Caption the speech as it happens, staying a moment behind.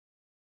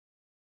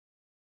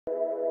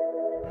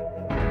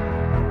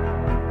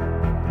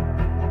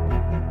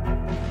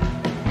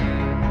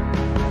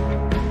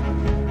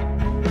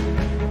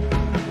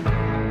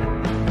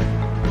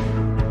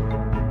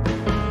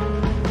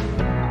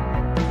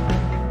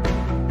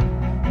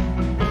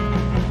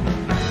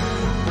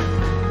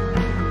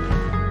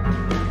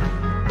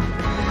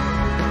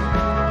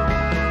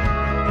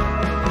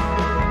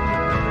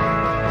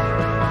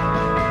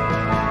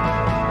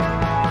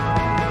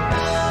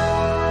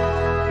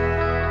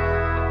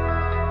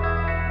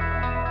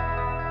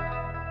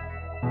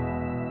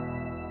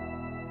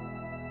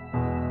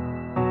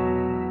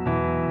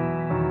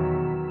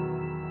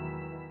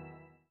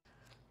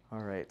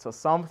So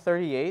Psalm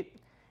 38,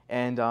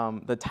 and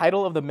the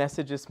title of the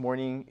message this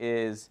morning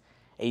is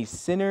A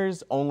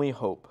Sinner's Only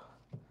Hope.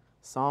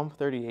 Psalm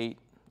 38,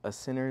 A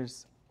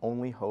Sinner's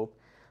Only Hope.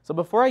 So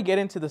before I get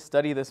into the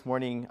study this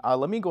morning,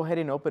 let me go ahead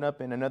and open up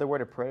in another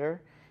word of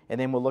prayer,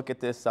 and then we'll look at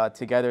this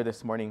together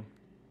this morning.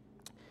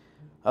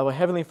 Well,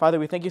 Heavenly Father,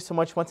 we thank you so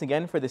much once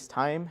again for this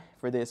time,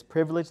 for this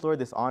privilege, Lord,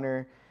 this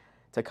honor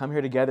to come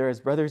here together as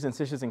brothers and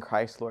sisters in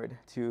Christ, Lord,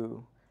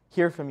 to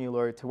hear from you,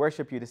 Lord, to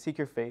worship you, to seek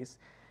your face.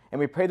 And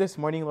we pray this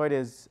morning, Lord,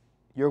 as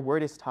your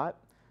word is taught,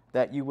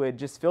 that you would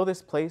just fill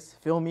this place,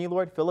 fill me,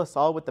 Lord, fill us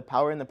all with the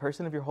power and the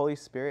person of your Holy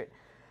Spirit.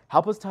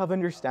 Help us to have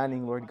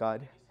understanding, Lord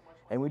God.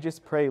 And we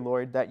just pray,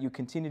 Lord, that you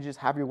continue to just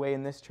have your way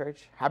in this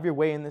church, have your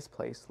way in this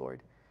place,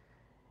 Lord.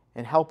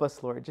 And help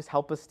us, Lord, just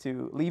help us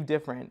to leave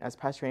different, as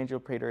Pastor Angel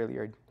prayed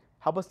earlier.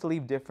 Help us to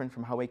leave different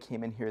from how we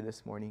came in here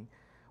this morning.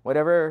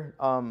 Whatever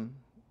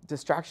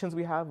distractions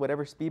we have,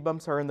 whatever speed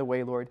bumps are in the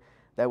way, Lord,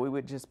 that we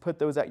would just put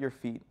those at your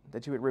feet,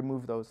 that you would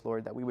remove those,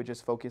 Lord, that we would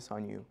just focus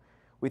on you.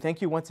 We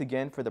thank you once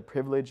again for the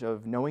privilege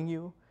of knowing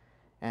you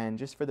and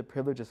just for the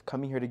privilege of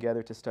coming here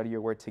together to study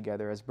your word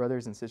together as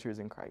brothers and sisters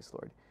in Christ,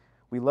 Lord.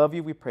 We love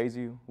you, we praise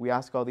you, we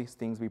ask all these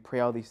things, we pray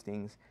all these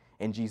things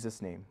in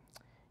Jesus' name.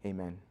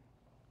 Amen.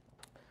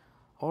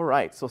 All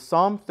right, so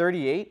Psalm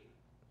 38.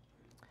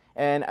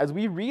 And as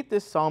we read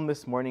this psalm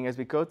this morning, as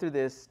we go through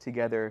this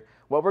together,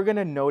 what we're going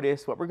to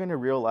notice, what we're going to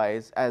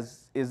realize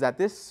is that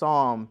this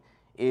psalm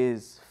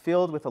is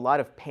filled with a lot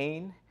of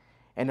pain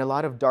and a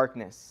lot of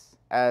darkness,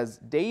 as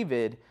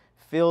David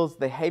feels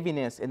the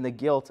heaviness and the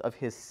guilt of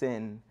his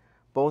sin,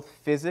 both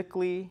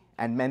physically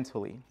and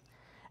mentally.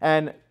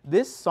 And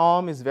this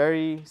psalm is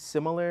very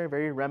similar,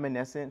 very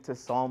reminiscent to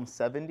Psalm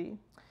 70.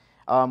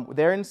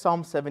 There in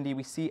Psalm 70,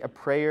 we see a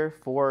prayer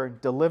for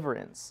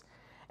deliverance.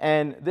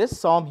 And this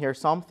psalm here,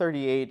 Psalm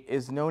 38,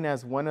 is known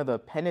as one of the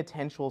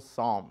penitential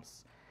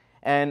psalms.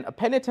 And a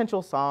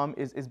penitential psalm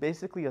is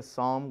basically a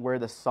psalm where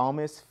the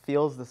psalmist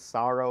feels the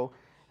sorrow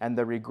and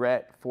the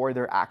regret for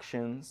their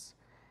actions.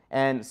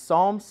 And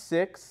Psalm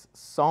 6,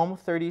 Psalm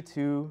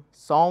 32,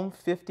 Psalm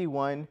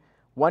 51,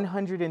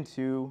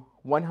 102,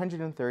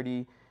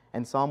 130,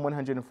 and Psalm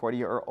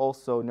 140 are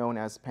also known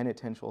as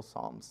penitential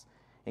psalms,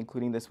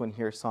 including this one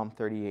here, Psalm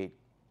 38.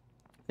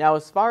 Now,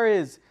 as far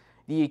as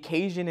the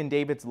occasion in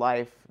David's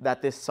life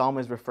that this psalm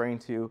is referring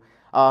to,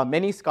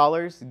 many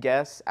scholars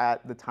guess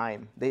at the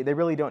time. They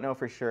really don't know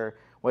for sure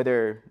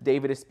whether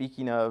David is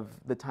speaking of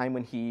the time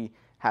when he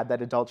had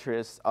that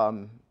adulterous,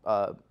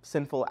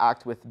 sinful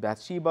act with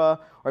Bathsheba,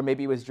 or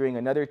maybe it was during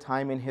another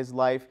time in his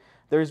life.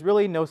 There's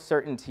really no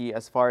certainty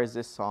as far as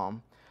this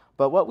psalm.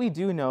 But what we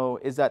do know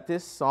is that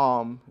this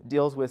psalm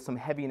deals with some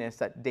heaviness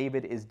that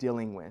David is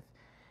dealing with.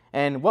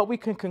 And what we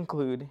can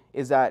conclude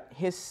is that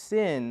his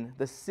sin,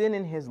 the sin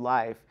in his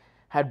life,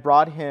 had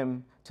brought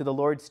him to the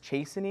Lord's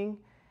chastening.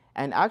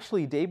 And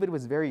actually, David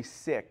was very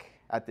sick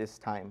at this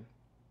time.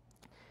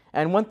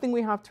 And one thing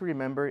we have to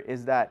remember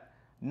is that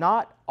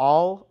not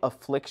all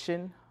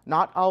affliction,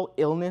 not all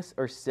illness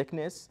or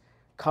sickness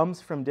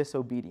comes from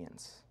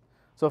disobedience.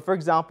 So for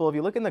example, if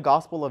you look in the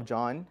Gospel of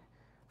John,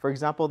 for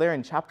example, there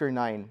in chapter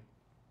 9,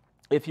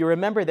 if you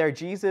remember there,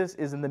 Jesus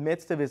is in the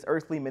midst of his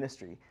earthly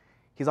ministry.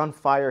 He's on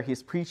fire,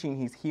 he's preaching,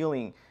 he's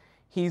healing.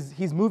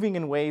 He's moving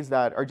in ways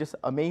that are just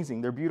amazing,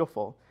 they're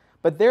beautiful.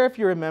 But there, if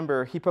you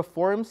remember, he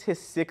performs his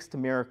sixth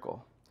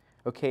miracle,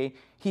 okay?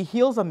 He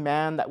heals a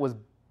man that was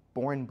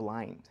born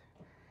blind.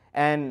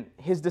 And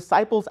his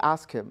disciples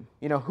ask him,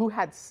 who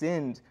had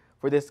sinned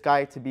for this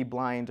guy to be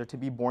blind or to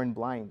be born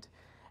blind?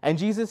 And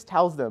Jesus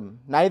tells them,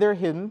 neither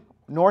him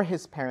nor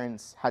his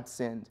parents had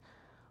sinned,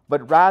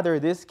 but rather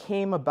this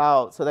came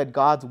about so that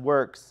God's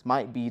works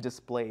might be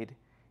displayed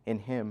in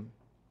him.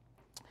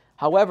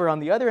 However, on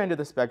the other end of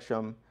the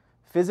spectrum,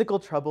 physical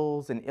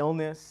troubles and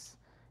illness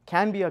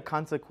can be a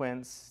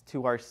consequence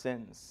to our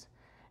sins.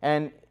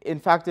 And in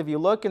fact, if you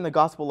look in the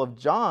Gospel of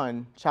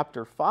John,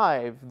 chapter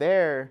 5,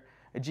 there,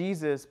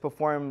 Jesus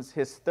performs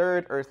his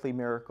third earthly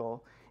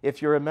miracle.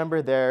 If you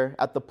remember there,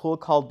 at the pool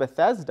called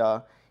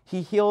Bethesda,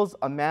 he heals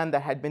a man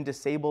that had been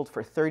disabled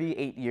for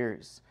 38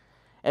 years.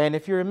 And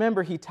if you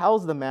remember, he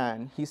tells the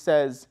man, he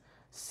says,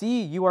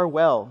 "See, you are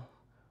well.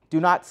 Do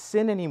not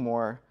sin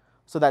anymore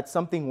so that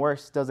something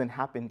worse doesn't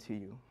happen to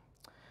you."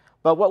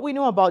 But what we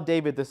know about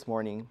David this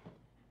morning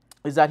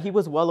is that he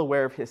was well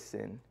aware of his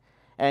sin,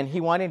 and he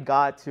wanted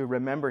God to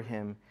remember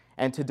him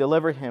and to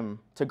deliver him,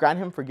 to grant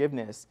him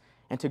forgiveness,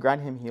 and to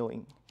grant him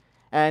healing.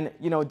 And,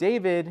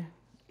 David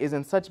is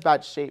in such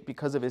bad shape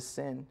because of his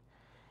sin,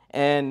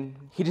 and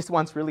he just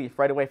wants relief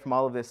right away from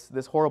all of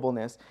this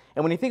horribleness.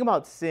 And when you think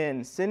about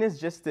sin, sin is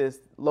just this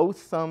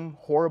loathsome,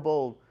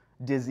 horrible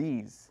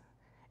disease.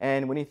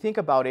 And when you think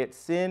about it,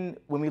 sin,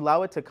 when we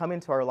allow it to come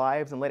into our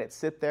lives and let it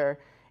sit there,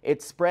 it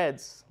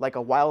spreads like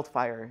a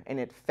wildfire and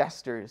it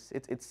festers.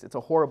 It's a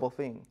horrible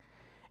thing.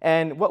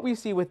 And what we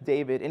see with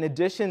David, in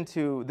addition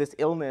to this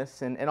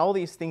illness and all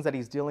these things that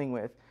he's dealing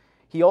with,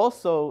 he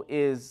also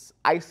is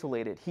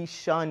isolated. He's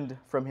shunned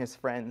from his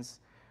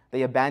friends.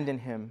 They abandon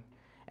him.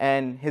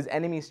 And his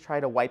enemies try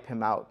to wipe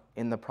him out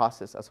in the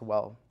process as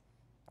well.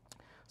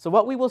 So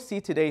what we will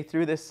see today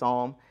through this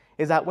psalm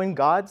is that when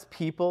God's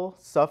people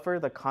suffer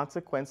the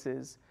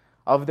consequences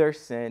of their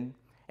sin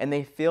and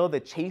they feel the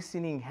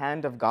chastening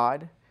hand of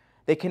God,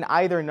 they can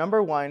either,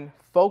 number one,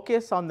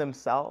 focus on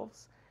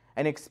themselves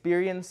and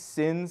experience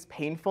sin's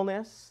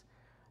painfulness.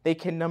 They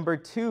can, number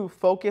two,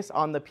 focus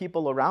on the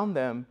people around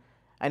them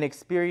and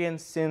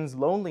experience sin's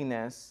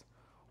loneliness.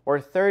 Or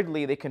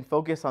thirdly, they can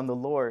focus on the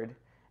Lord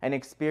and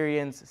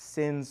experience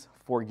sin's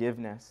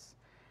forgiveness.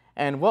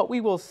 And what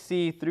we will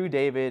see through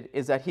David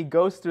is that he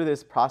goes through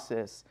this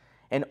process,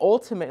 and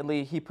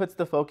ultimately he puts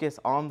the focus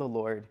on the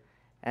Lord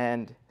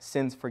and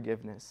sin's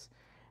forgiveness.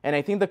 And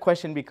I think the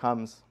question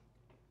becomes,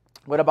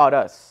 what about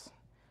us?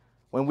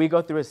 When we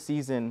go through a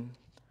season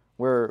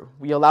where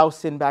we allow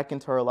sin back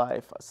into our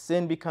life,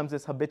 sin becomes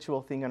this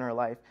habitual thing in our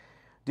life,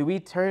 do we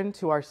turn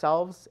to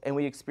ourselves and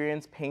we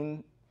experience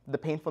pain, the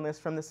painfulness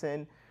from the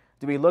sin?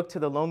 Do we look to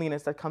the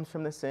loneliness that comes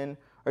from the sin?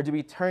 Or do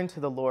we turn to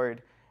the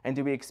Lord and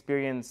do we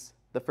experience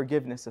the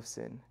forgiveness of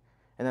sin?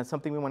 And that's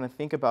something we want to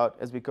think about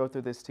as we go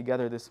through this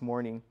together this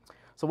morning.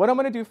 So what I'm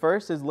going to do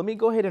first is let me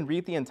go ahead and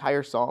read the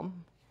entire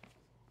psalm.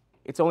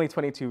 It's only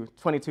 22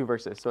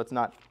 verses, so it's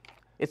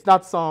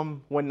not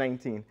Psalm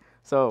 119.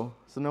 So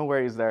no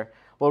worries there.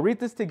 We'll read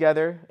this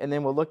together, and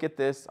then we'll look at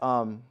this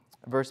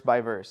verse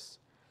by verse.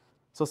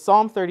 So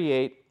Psalm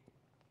 38,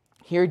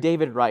 here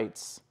David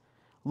writes,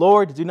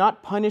 "Lord, do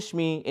not punish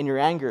me in your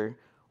anger,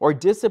 or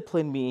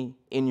discipline me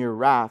in your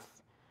wrath.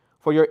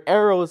 For your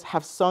arrows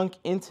have sunk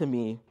into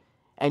me,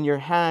 and your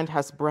hand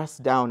has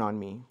pressed down on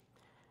me.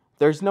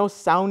 There's no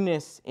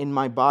soundness in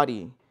my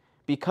body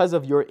because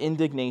of your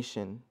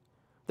indignation.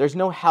 There's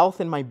no health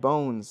in my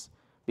bones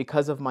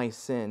because of my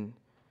sin.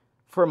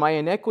 For my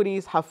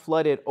iniquities have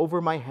flooded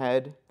over my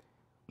head.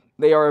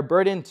 They are a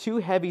burden too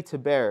heavy to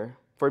bear,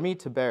 for me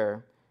to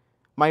bear.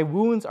 My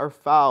wounds are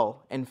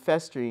foul and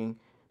festering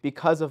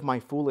because of my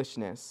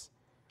foolishness.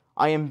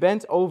 I am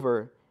bent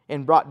over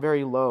and brought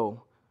very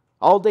low.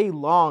 All day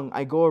long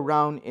I go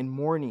around in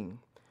mourning,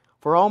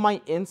 for all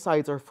my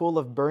insides are full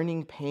of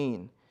burning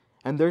pain,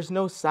 and there's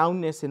no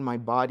soundness in my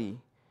body.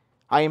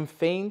 I am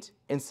faint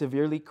and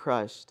severely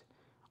crushed.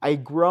 I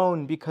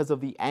groan because of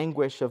the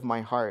anguish of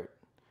my heart.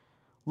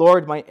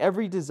 Lord, my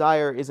every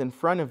desire is in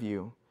front of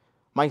you.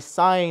 My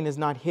sighing is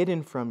not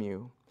hidden from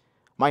you.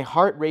 My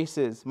heart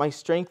races, my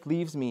strength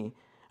leaves me,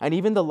 and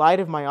even the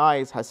light of my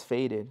eyes has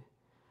faded.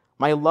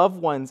 My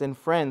loved ones and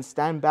friends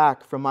stand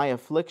back from my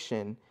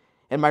affliction,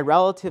 and my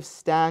relatives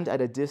stand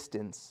at a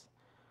distance.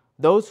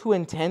 Those who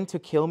intend to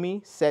kill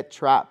me set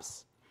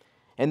traps,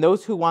 and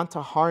those who want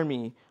to harm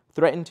me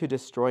threaten to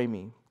destroy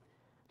me.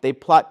 They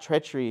plot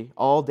treachery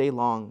all day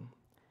long.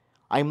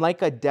 I am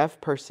like a deaf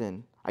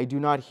person, I do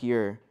not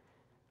hear.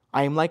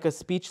 I am like a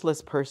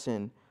speechless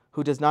person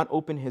who does not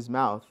open his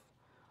mouth.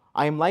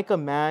 I am like a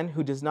man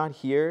who does not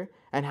hear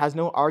and has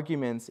no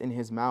arguments in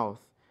his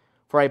mouth.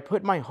 For I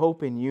put my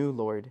hope in you,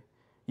 Lord.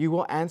 You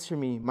will answer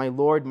me, my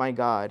Lord, my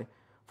God.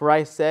 For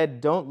I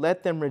said, don't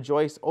let them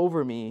rejoice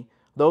over me,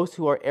 those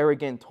who are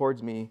arrogant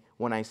towards me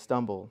when I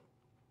stumble.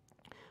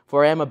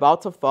 For I am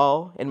about to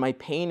fall, and my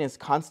pain is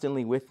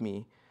constantly with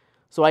me.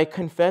 So I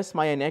confess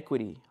my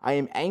iniquity. I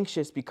am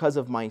anxious because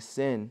of my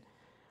sin.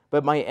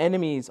 But my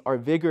enemies are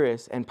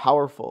vigorous and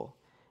powerful.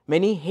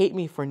 Many hate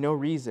me for no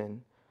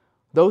reason.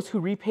 Those who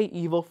repay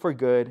evil for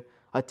good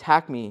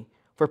attack me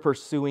for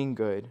pursuing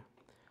good.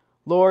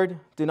 Lord,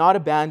 do not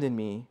abandon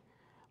me.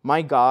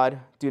 My God,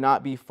 do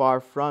not be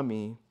far from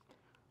me.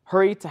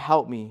 Hurry to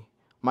help me,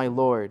 my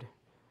Lord,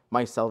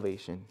 my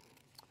salvation."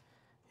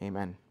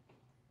 Amen.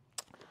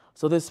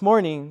 So this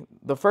morning,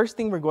 the first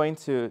thing we're going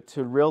to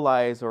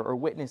realize or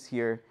witness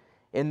here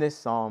in this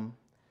psalm,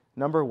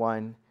 number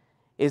one,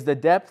 is the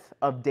depth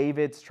of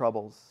David's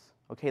troubles.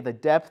 Okay, the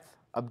depth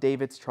of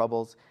David's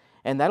troubles.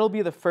 And that'll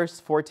be the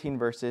first 14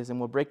 verses, and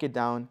we'll break it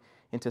down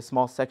into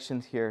small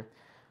sections here.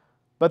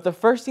 But the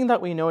first thing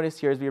that we notice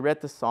here as we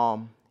read the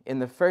psalm in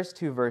the first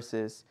two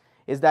verses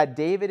is that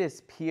David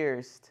is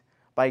pierced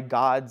by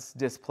God's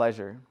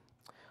displeasure.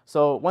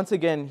 So once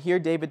again, here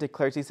David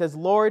declares, he says,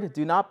 "Lord,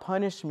 do not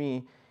punish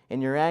me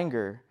in your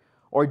anger,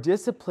 or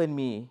discipline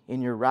me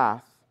in your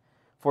wrath.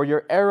 For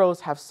your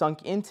arrows have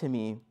sunk into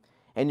me,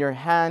 and your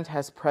hand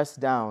has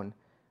pressed down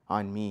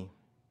on me."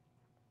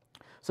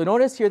 So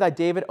notice here that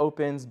David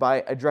opens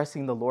by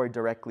addressing the Lord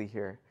directly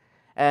here.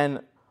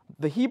 And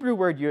the Hebrew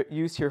word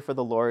used here for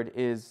the Lord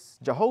is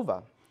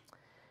Jehovah.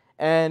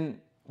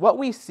 And what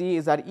we see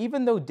is that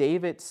even though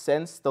David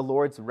sensed the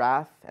Lord's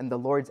wrath and the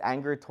Lord's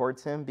anger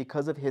towards him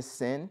because of his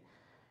sin,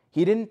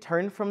 he didn't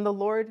turn from the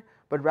Lord,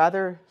 but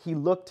rather he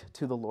looked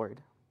to the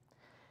Lord.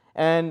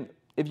 And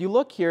if you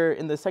look here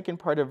in the second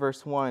part of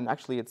verse 1,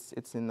 actually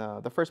it's in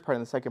the first part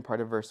and the second part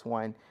of verse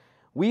 1,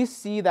 we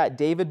see that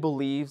David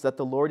believes that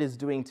the Lord is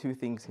doing two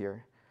things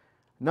here.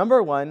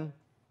 Number one,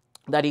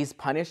 that he's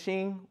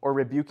punishing or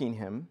rebuking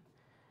him.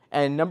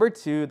 And number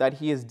two, that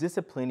he is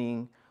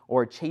disciplining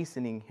or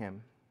chastening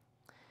him.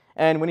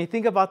 And when you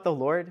think about the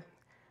Lord,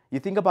 you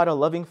think about a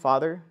loving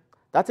father.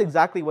 That's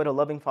exactly what a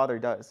loving father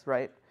does,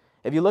 right?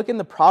 If you look in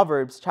the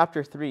Proverbs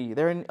chapter 3,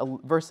 there in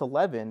verse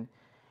 11,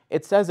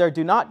 it says there,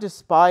 "Do not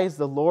despise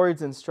the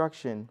Lord's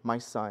instruction, my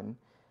son,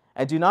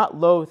 and do not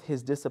loathe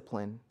his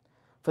discipline.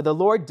 For the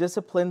Lord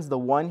disciplines the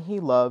one he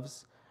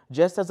loves,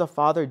 just as a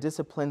father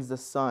disciplines the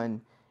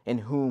son in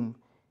whom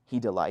he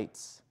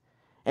delights."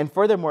 And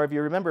furthermore, if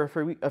you remember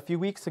a few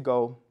weeks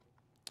ago,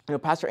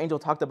 Pastor Angel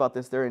talked about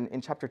this there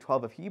in chapter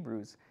 12 of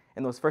Hebrews,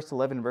 in those first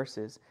 11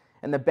 verses,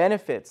 and the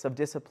benefits of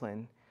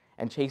discipline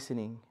and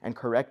chastening and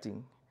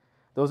correcting.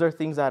 Those are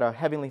things that a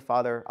heavenly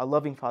Father, a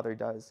loving Father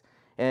does.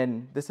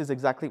 And this is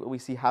exactly what we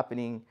see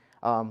happening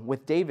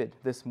with David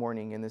this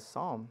morning in this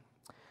psalm.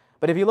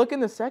 But if you look in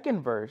the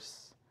second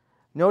verse,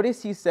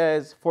 notice he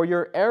says, "For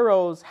your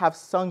arrows have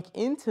sunk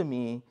into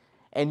me,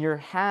 and your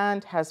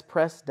hand has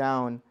pressed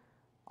down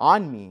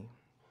on me."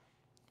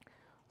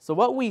 So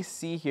what we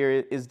see here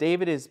is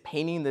David is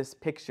painting this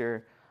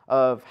picture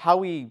of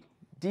how he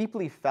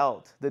deeply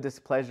felt the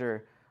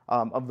displeasure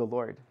of the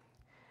Lord.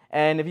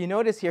 And if you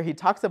notice here, he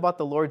talks about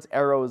the Lord's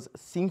arrows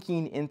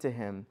sinking into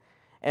him.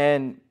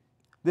 And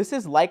this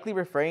is likely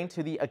referring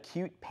to the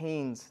acute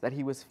pains that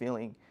he was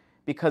feeling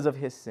because of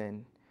his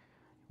sin.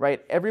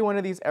 Right? Every one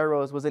of these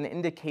arrows was an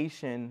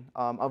indication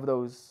of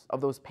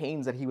those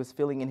pains that he was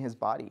feeling in his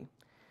body.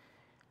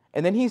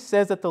 And then he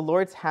says that the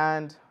Lord's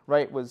hand,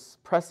 right, was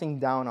pressing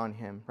down on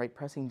him. Right?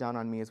 Pressing down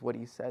on me is what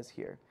he says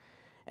here.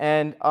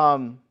 And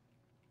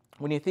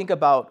when you think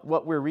about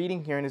what we're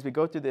reading here, and as we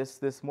go through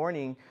this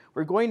morning,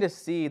 we're going to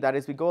see that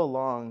as we go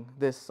along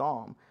this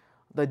psalm,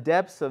 the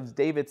depths of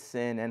David's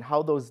sin and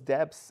how the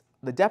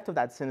depth of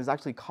that sin is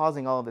actually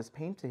causing all of this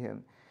pain to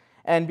him.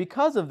 And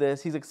because of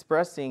this, he's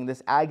expressing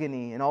this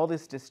agony and all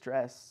this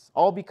distress,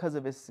 all because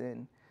of his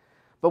sin.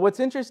 But what's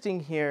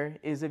interesting here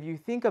is if you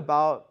think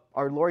about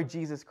our Lord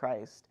Jesus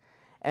Christ,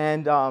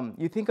 and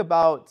you think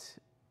about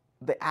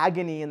the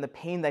agony and the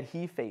pain that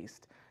he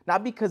faced,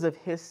 not because of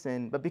his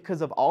sin, but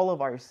because of all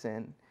of our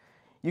sin,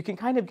 you can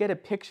kind of get a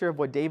picture of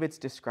what David's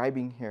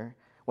describing here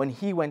when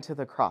he went to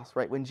the cross,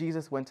 right? When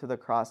Jesus went to the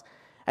cross.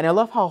 And I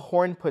love how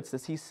Horn puts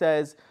this. He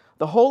says,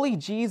 "The holy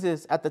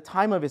Jesus at the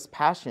time of his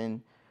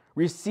passion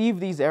received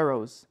these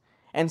arrows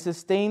and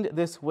sustained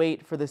this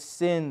weight for the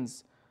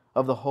sins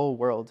of the whole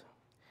world."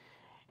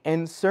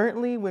 And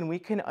certainly when we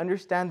can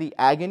understand the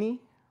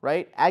agony,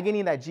 right?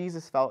 Agony that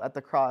Jesus felt at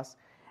the cross,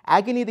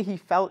 agony that he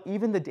felt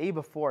even the day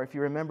before, if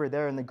you remember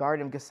there in the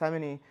Garden of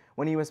Gethsemane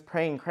when he was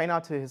praying, crying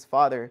out to his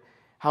Father,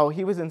 how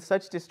he was in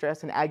such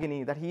distress and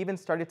agony that he even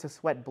started to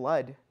sweat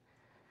blood.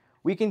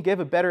 We can give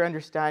a better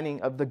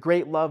understanding of the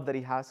great love that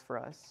he has for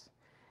us.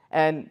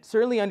 And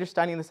certainly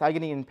understanding this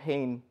agony and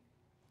pain,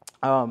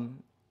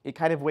 it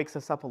kind of wakes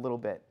us up a little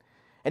bit.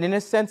 And in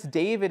a sense,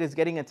 David is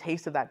getting a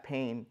taste of that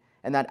pain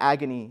and that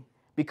agony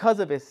because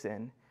of his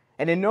sin.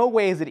 And in no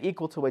way is it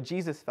equal to what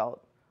Jesus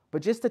felt,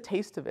 but just a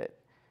taste of it.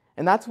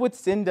 And that's what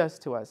sin does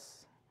to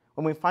us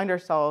when we find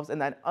ourselves in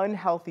that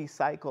unhealthy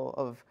cycle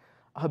of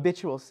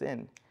habitual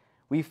sin.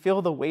 We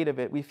feel the weight of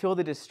it. We feel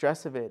the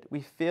distress of it.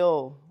 We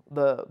feel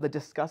the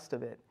disgust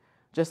of it,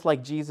 just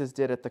like Jesus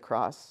did at the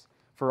cross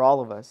for all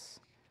of us.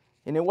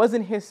 And it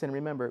wasn't his sin,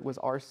 remember, it was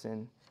our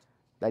sin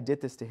that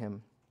did this to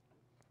him.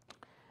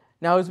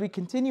 Now, as we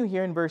continue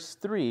here in verse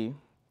 3,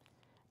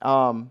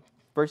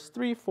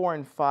 4,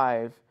 and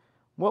 5,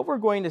 what we're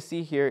going to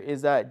see here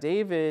is that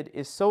David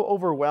is so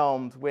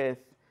overwhelmed with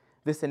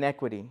this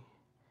inequity.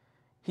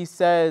 He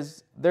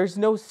says, "There's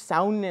no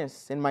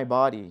soundness in my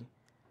body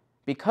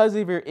because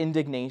of your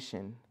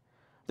indignation.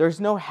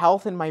 There's no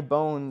health in my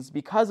bones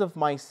because of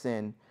my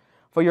sin.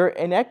 For your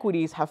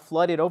iniquities have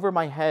flooded over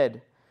my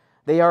head.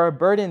 They are a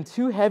burden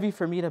too heavy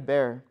for me to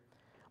bear.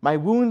 My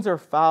wounds are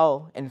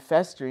foul and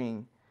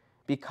festering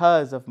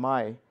because of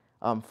my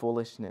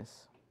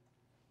foolishness."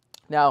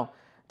 Now,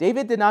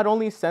 David did not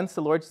only sense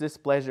the Lord's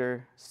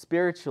displeasure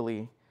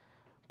spiritually,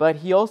 but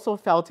he also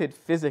felt it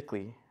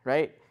physically,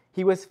 right?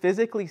 He was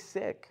physically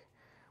sick.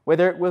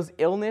 Whether it was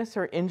illness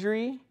or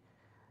injury,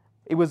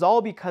 it was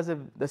all because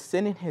of the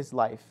sin in his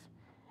life.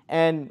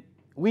 And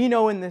we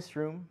know in this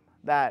room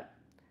that,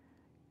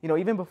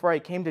 even before I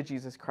came to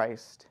Jesus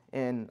Christ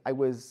and I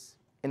was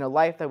in a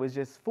life that was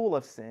just full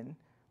of sin,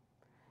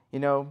 you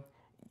know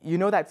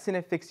that sin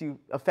affects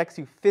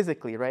you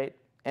physically, right?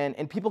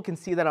 And people can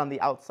see that on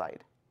the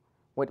outside,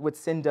 what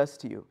sin does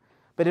to you.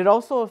 But it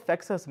also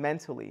affects us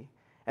mentally.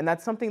 And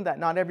that's something that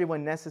not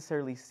everyone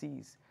necessarily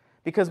sees.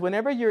 Because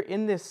whenever you're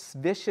in this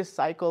vicious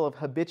cycle of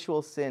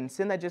habitual sin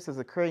that just is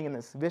occurring in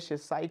this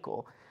vicious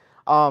cycle,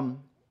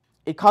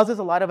 it causes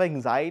a lot of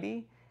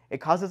anxiety. It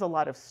causes a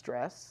lot of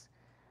stress.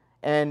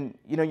 And,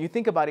 you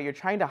think about it, you're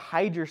trying to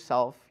hide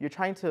yourself. You're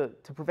trying to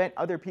prevent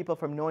other people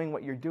from knowing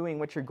what you're doing,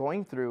 what you're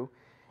going through.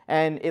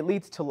 And it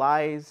leads to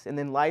lies, and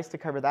then lies to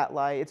cover that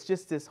lie. It's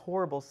just this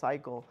horrible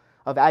cycle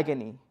of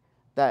agony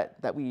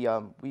that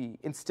we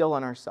instill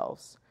on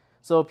ourselves.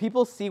 So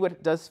people see what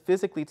it does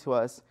physically to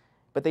us,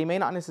 but they may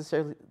not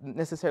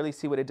necessarily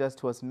see what it does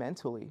to us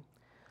mentally.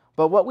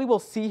 But what we will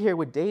see here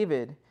with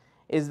David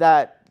is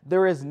that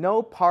there is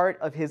no part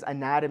of his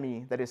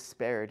anatomy that is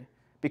spared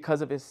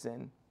because of his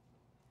sin.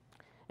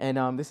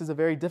 And this is a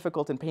very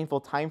difficult and painful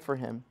time for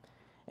him.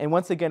 And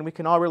once again, we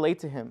can all relate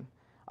to him.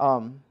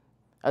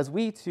 as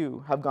we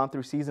too have gone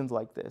through seasons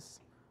like this.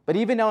 But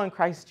even now in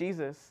Christ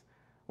Jesus,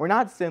 we're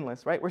not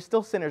sinless, right? We're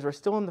still sinners. We're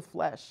still in the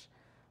flesh.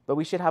 But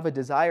we should have a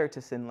desire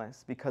to sin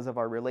less because of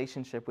our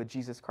relationship with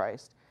Jesus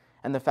Christ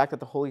and the fact that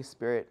the Holy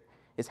Spirit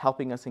is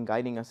helping us and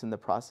guiding us in the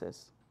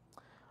process.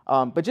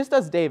 But just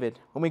as David,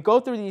 when we go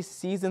through these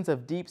seasons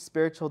of deep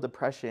spiritual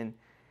depression,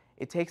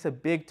 it takes a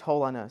big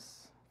toll on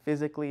us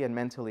physically and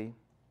mentally.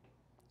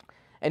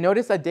 And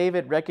notice that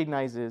David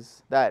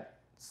recognizes that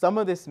some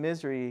of this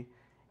misery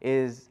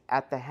is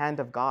at the hand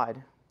of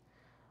God.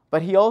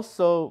 But he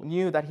also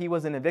knew that he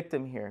wasn't a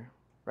victim here,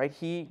 right?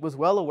 He was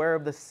well aware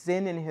of the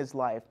sin in his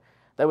life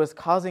that was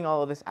causing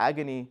all of this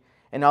agony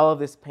and all of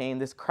this pain,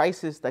 this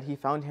crisis that he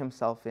found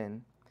himself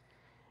in.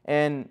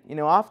 And,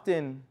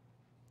 often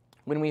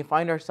when we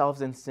find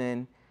ourselves in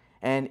sin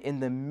and in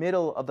the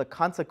middle of the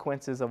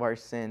consequences of our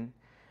sin,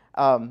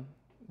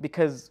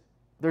 because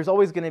there's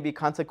always going to be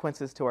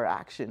consequences to our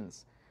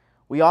actions,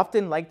 we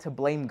often like to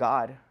blame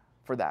God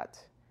for that.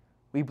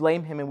 We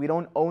blame him and we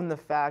don't own the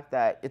fact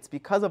that it's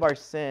because of our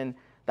sin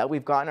that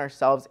we've gotten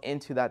ourselves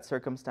into that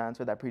circumstance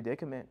or that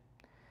predicament.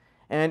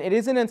 And it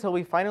isn't until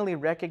we finally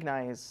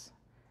recognize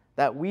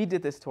that we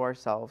did this to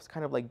ourselves,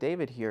 kind of like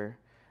David here,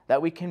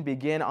 that we can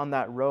begin on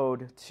that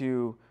road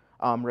to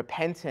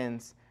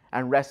repentance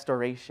and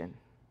restoration.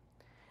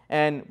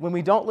 And when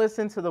we don't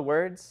listen to the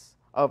words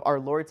of our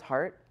Lord's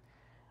heart,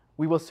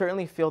 we will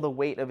certainly feel the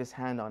weight of his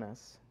hand on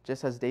us,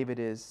 just as David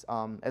is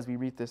as we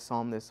read this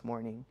psalm this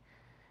morning.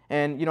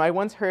 And, I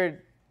once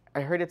heard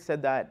it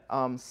said that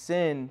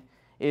sin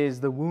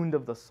is the wound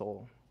of the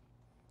soul.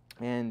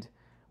 And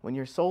when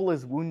your soul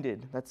is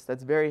wounded,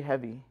 that's very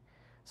heavy.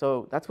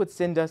 So that's what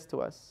sin does to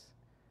us.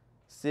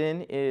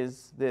 Sin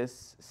is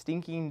this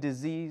stinking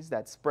disease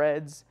that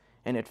spreads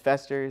and it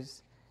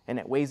festers and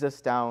it weighs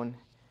us down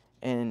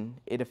and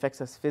it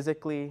affects us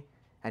physically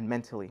and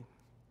mentally.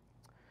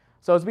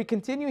 So as we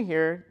continue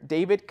here,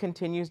 David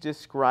continues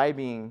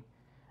describing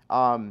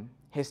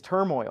his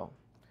turmoil.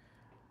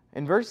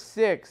 In verse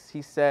 6,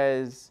 he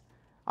says,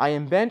 I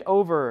am bent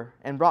over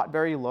and brought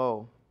very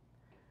low.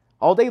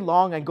 All day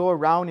long I go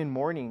around in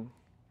mourning,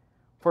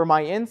 for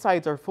my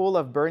insides are full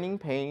of burning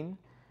pain,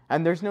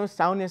 and there's no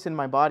soundness in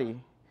my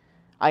body.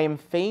 I am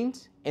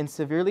faint and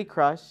severely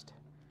crushed.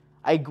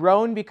 I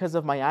groan because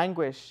of my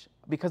anguish,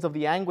 because of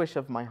the anguish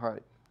of my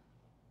heart.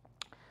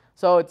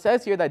 So it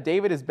says here that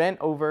David is bent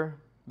over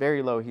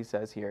very low, he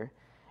says here.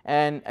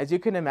 And as you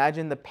can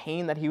imagine, the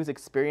pain that he was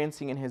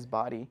experiencing in his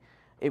body,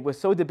 it was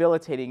so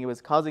debilitating. It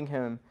was causing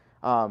him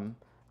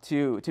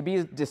to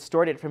be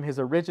distorted from his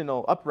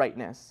original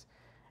uprightness.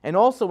 And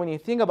also, when you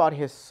think about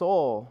his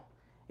soul,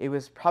 it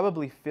was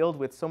probably filled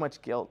with so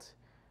much guilt.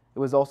 It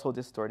was also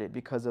distorted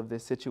because of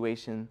this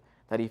situation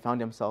that he found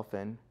himself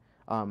in,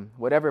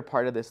 whatever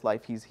part of this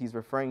life he's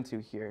referring to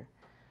here.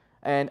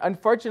 And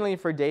unfortunately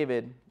for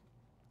David,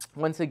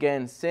 once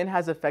again, sin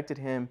has affected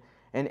him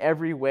in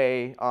every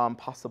way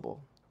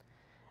possible.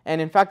 And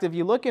in fact, if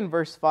you look in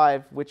verse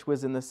 5, which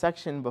was in the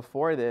section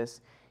before this,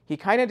 he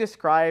kind of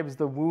describes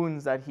the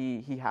wounds that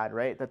he had,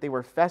 right? That they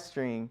were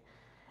festering.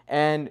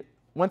 And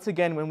once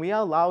again, when we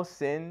allow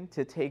sin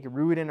to take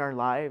root in our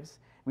lives,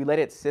 we let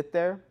it sit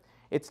there,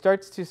 it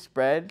starts to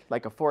spread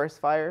like a forest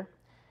fire,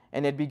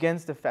 and it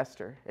begins to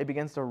fester. It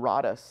begins to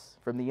rot us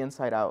from the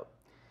inside out.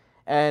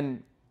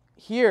 And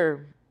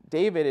here,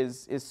 David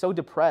is so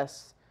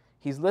depressed.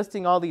 He's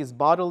listing all these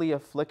bodily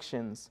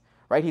afflictions,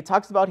 right? He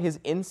talks about his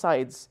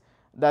insides,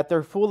 that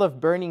they're full of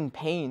burning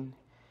pain.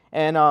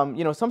 And,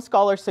 some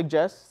scholars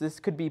suggest this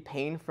could be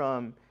pain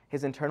from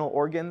his internal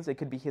organs. It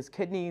could be his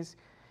kidneys.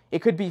 It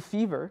could be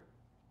fever.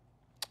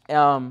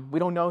 We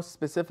don't know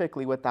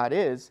specifically what that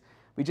is.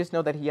 We just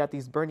know that he had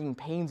these burning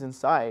pains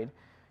inside.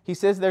 He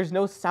says, there's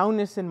no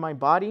soundness in my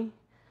body.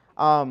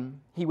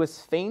 He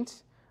was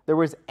faint. There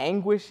was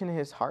anguish in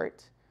his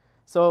heart.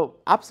 So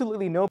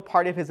absolutely no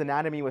part of his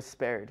anatomy was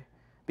spared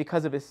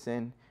because of his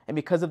sin and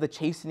because of the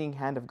chastening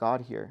hand of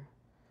God here.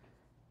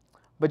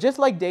 But just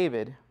like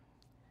David,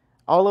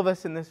 all of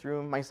us in this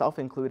room, myself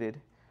included,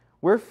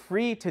 we're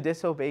free to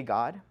disobey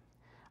God,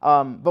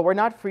 but we're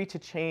not free to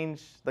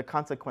change the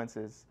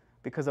consequences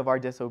because of our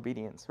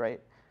disobedience, right?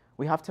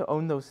 We have to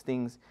own those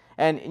things.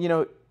 And,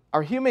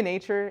 our human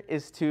nature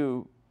is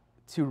to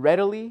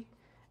readily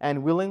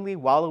and willingly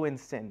wallow in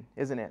sin,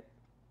 isn't it?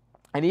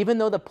 And even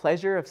though the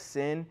pleasure of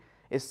sin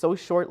is so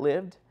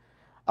short-lived,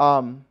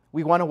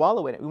 we want to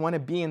wallow in it. We want to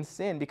be in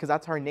sin because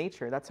that's our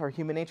nature. That's our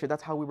human nature.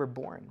 That's how we were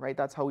born, right?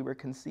 That's how we were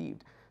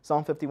conceived.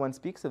 Psalm 51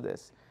 speaks of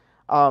this.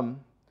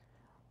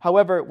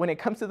 However, when it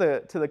comes to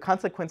the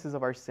consequences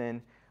of our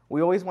sin,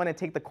 we always want to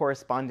take the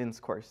correspondence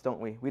course, don't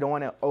we? We don't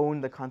want to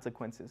own the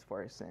consequences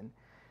for our sin.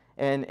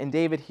 And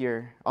David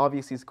here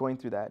obviously is going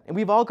through that. And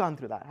we've all gone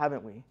through that,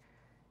 haven't we?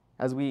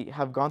 As we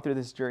have gone through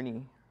this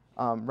journey,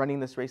 running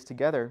this race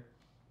together,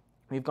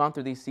 we've gone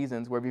through these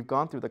seasons where we've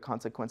gone through the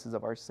consequences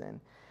of our sin.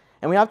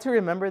 And we have to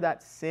remember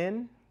that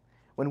sin,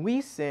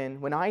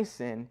 when I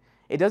sin,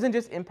 it doesn't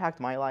just impact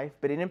my life,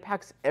 but it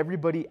impacts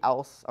everybody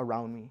else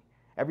around me.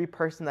 Every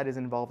person that is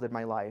involved in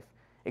my life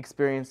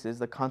experiences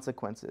the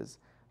consequences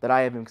that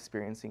I am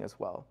experiencing as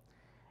well.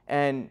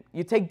 And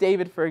you take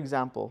David, for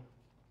example.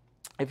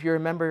 If you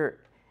remember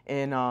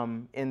in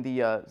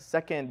the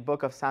second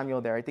book of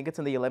Samuel there, I think it's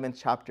in the 11th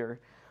chapter,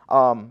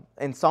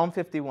 in Psalm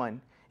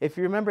 51, if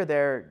you remember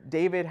there,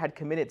 David had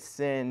committed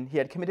sin. He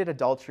had committed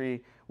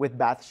adultery with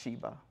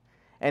Bathsheba.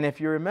 And if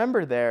you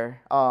remember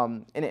there,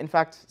 and in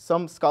fact,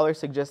 some scholars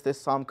suggest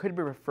this psalm could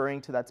be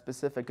referring to that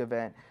specific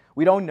event.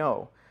 We don't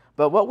know.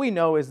 But what we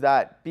know is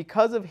that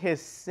because of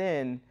his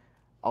sin,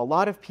 a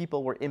lot of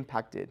people were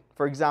impacted.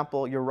 For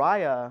example,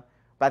 Uriah,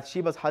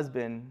 Bathsheba's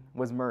husband,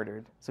 was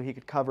murdered so he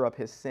could cover up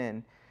his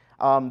sin.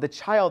 The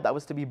child that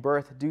was to be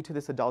birthed due to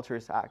this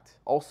adulterous act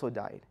also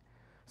died.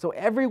 So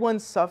everyone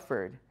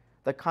suffered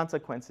the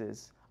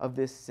consequences of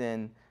this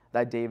sin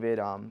that David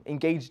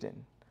engaged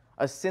in.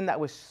 A sin that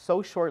was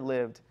so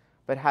short-lived,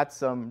 but had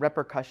some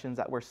repercussions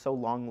that were so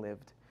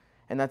long-lived.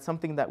 And that's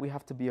something that we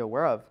have to be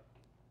aware of.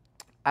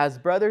 As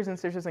brothers and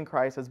sisters in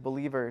Christ, as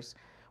believers,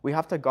 we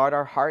have to guard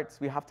our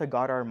hearts, we have to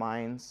guard our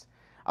minds,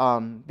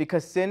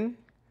 because sin,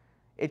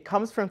 it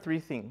comes from three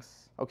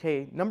things,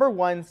 okay? Number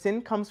one,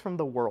 sin comes from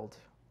the world.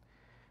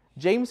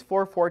 James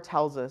 4:4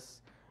 tells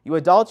us, "You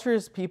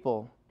adulterous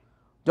people,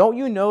 don't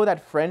you know that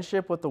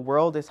friendship with the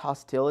world is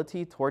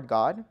hostility toward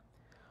God?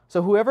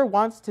 So whoever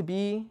wants to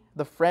be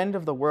the friend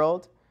of the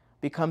world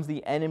becomes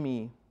the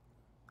enemy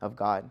of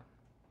God."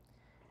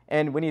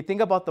 And when you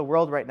think about the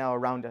world right now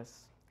around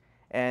us,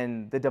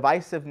 and the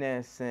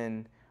divisiveness,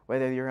 and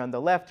whether you're on the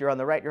left, you're on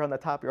the right, you're on the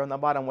top, you're on the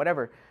bottom,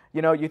 whatever,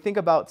 you think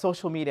about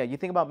social media, you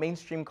think about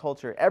mainstream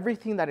culture,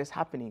 everything that is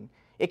happening,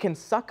 it can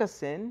suck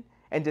us in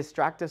and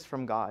distract us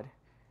from God.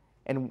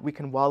 And we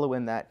can wallow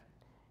in that,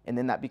 and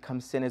then that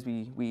becomes sin as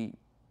we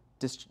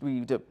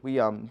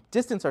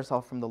distance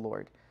ourselves from the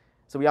Lord.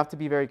 So we have to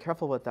be very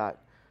careful with that.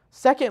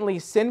 Secondly,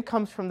 sin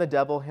comes from the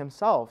devil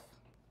himself.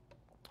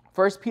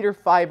 1 Peter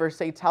 5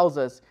 verse 8 tells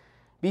us,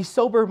 "Be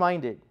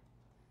sober-minded,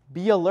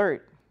 be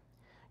alert.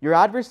 Your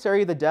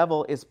adversary, the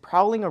devil, is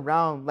prowling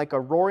around like a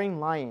roaring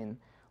lion,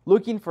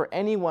 looking for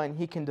anyone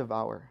he can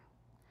devour."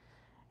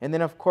 And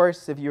then, of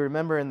course, if you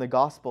remember in the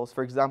Gospels,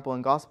 for example,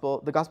 in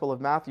the Gospel of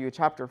Matthew,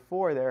 chapter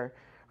 4 there,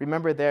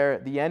 remember there,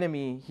 the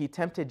enemy, he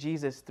tempted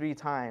Jesus 3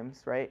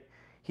 times, right?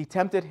 He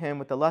tempted him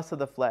with the lust of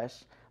the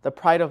flesh, the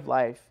pride of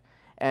life,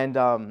 and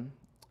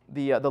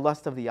the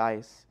lust of the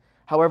eyes.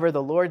 However,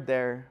 the Lord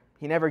there,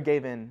 he never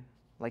gave in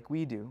like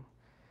we do.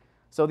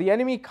 So the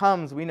enemy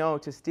comes, we know,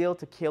 to steal,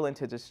 to kill, and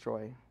to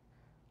destroy.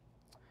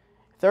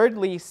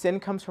 Thirdly, sin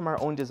comes from our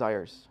own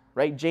desires,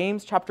 right?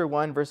 James chapter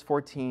 1, verse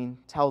 14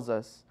 tells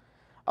us,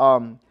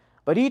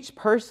 "But each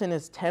person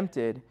is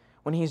tempted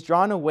when he's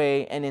drawn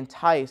away and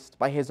enticed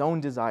by his own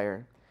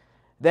desire.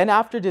 Then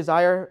after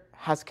desire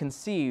has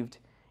conceived,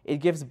 it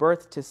gives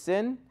birth to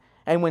sin,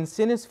 and when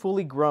sin is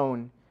fully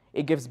grown,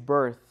 it gives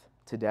birth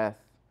to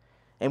death."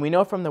 And we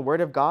know from the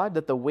Word of God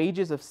that the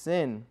wages of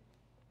sin,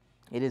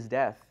 it is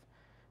death.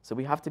 So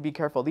we have to be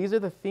careful. These are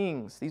the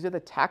things, these are the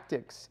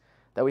tactics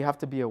that we have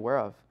to be aware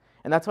of.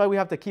 And that's why we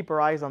have to keep our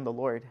eyes on the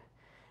Lord.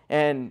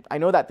 And I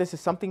know that this is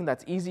something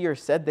that's easier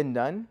said than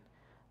done,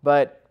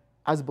 but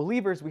as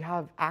believers, we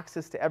have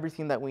access to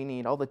everything that we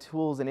need, all the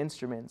tools and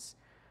instruments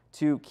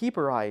to keep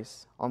our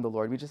eyes on the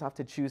Lord. We just have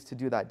to choose to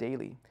do that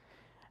daily.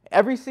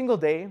 Every single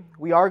day,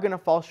 we are going to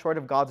fall short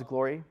of God's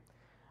glory.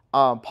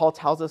 Paul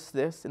tells us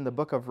this in the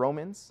book of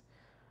Romans.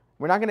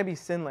 We're not going to be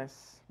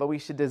sinless, but we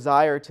should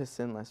desire to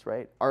sinless,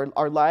 right?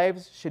 Our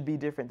lives should be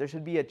different. There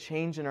should be a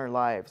change in our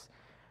lives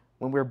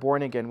when we're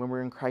born again, when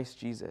we're in Christ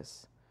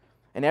Jesus.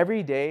 And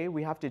every day,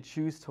 we have to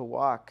choose to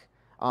walk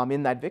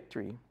in that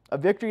victory, a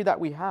victory that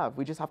we have.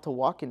 We just have to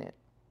walk in it.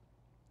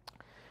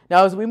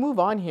 Now, as we move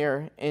on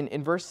here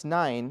in verse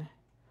 9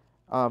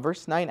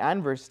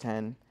 and verse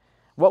 10,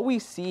 what we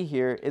see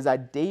here is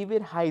that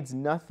David hides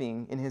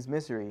nothing in his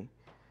misery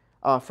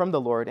from the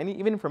Lord, and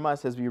even from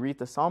us as we read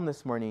the psalm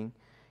this morning.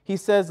 He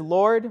says,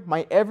 "Lord,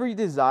 my every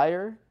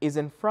desire is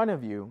in front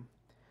of you.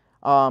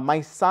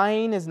 My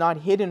sighing is not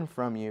hidden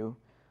from you.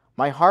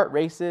 My heart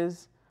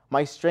races,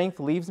 my strength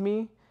leaves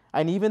me,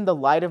 and even the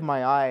light of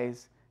my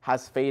eyes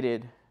has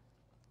faded."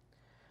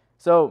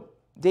 So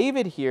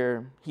David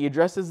here, he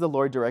addresses the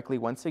Lord directly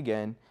once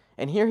again,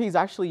 and here he's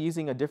actually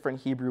using a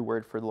different Hebrew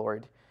word for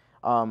Lord.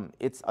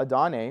 It's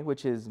Adonai,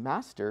 which is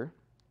master.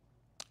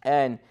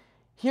 And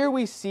here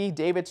we see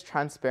David's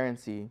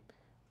transparency.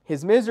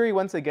 His misery,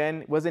 once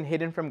again, wasn't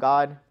hidden from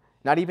God,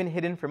 not even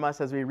hidden from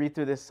us as we read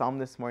through this psalm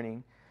this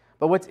morning.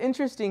 But what's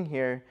interesting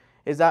here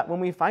is that when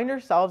we find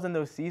ourselves in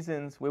those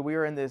seasons where we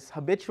are in this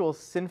habitual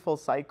sinful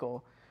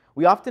cycle,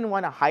 we often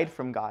want to hide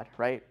from God,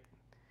 right?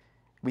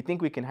 We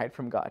think we can hide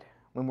from God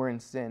when we're in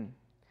sin.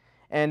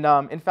 And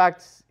in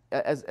fact,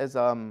 as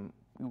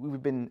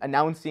we've been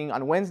announcing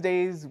on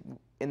Wednesdays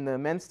in the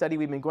men's study,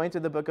 we've been going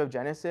through the book of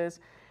Genesis.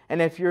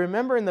 And if you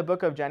remember in the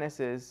book of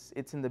Genesis,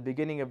 it's in the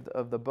beginning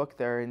of the book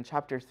there in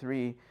chapter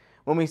 3,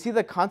 when we see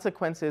the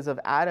consequences of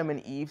Adam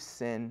and Eve's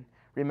sin.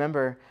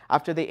 Remember,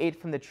 after they ate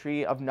from the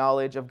tree of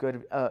knowledge of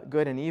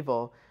good and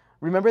evil,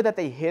 remember that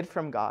they hid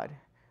from God.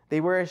 They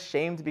were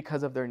ashamed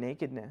because of their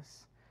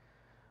nakedness.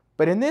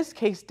 But in this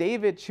case,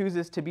 David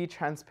chooses to be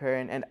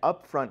transparent and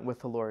upfront with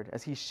the Lord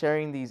as he's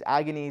sharing these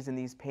agonies and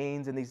these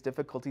pains and these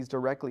difficulties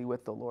directly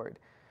with the Lord.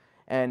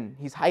 And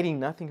he's hiding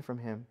nothing from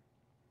him.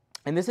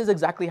 And this is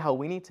exactly how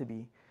we need to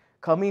be,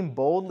 coming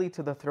boldly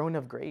to the throne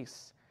of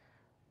grace,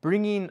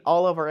 bringing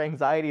all of our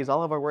anxieties,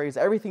 all of our worries,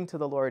 everything to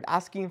the Lord,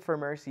 asking for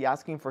mercy,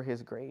 asking for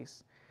his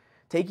grace,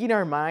 taking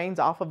our minds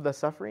off of the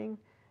suffering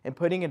and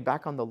putting it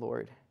back on the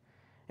Lord.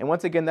 And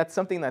once again, that's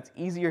something that's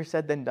easier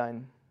said than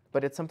done,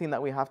 but it's something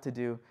that we have to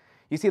do.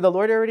 You see, the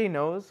Lord already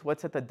knows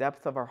what's at the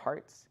depth of our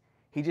hearts.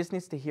 He just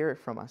needs to hear it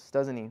from us,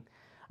 doesn't he?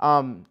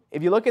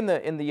 If you look in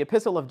the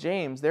epistle of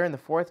James, there in the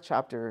 4th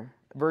chapter,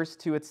 verse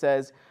 2, it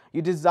says,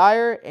 "You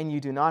desire and you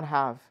do not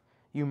have.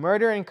 You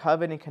murder and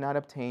covet and cannot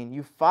obtain.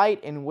 You fight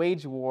and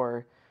wage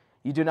war.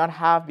 You do not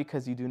have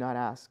because you do not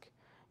ask.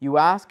 You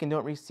ask and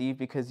don't receive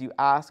because you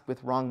ask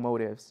with wrong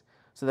motives,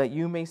 so that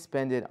you may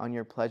spend it on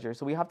your pleasure."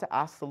 So we have to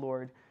ask the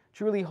Lord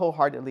truly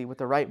wholeheartedly with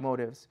the right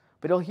motives.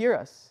 But he'll hear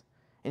us,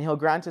 and he'll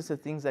grant us the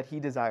things that he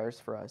desires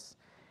for us.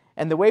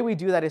 And the way we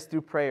do that is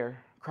through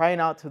prayer, crying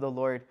out to the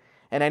Lord.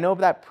 And I know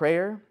that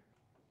prayer,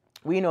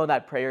 we know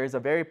that prayer is a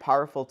very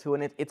powerful tool,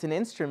 and it's an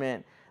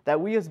instrument that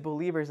we as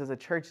believers, as a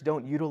church,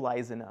 don't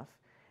utilize enough.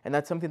 And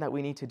that's something that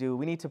we need to do.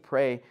 We need to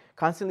pray,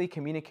 constantly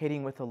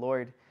communicating with the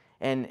Lord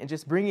and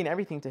just bringing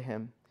everything to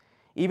him.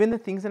 Even the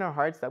things in our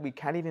hearts that we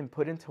can't even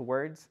put into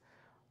words,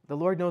 the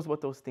Lord knows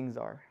what those things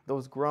are.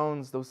 Those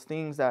groans, those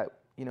things that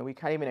we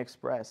can't even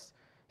express.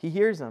 He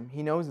hears them.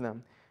 He knows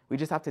them. We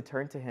just have to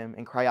turn to him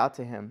and cry out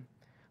to him.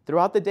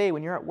 Throughout the day,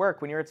 when you're at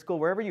work, when you're at school,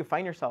 wherever you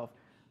find yourself,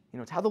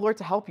 tell the Lord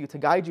to help you, to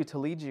guide you, to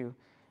lead you.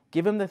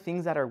 Give him the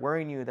things that are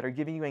worrying you, that are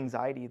giving you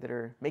anxiety, that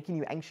are making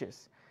you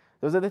anxious.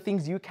 Those are the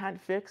things you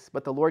can't fix,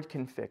 but the Lord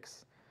can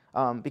fix.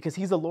 Because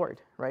he's the Lord,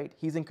 right?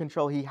 He's in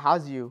control. He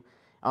has you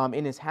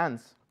in his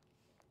hands.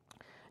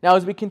 Now,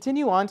 as we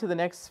continue on to the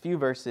next few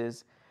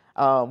verses,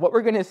 what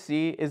we're going to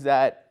see is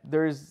that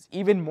there's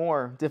even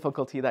more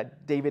difficulty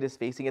that David is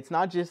facing. It's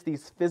not just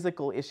these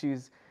physical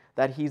issues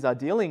that he's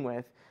dealing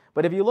with.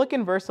 But if you look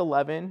in verse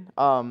 11,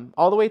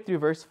 all the way through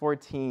verse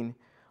 14,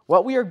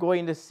 what we are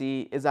going to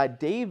see is that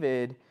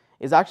David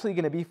is actually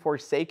going to be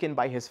forsaken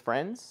by his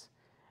friends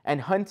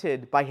and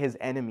hunted by his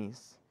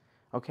enemies.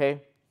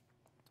 Okay?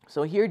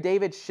 So here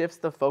David shifts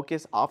the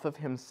focus off of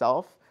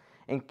himself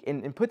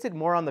and puts it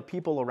more on the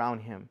people around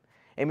him.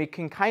 And we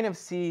can kind of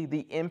see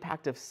the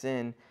impact of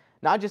sin,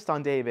 not just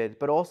on David,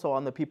 but also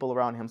on the people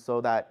around him,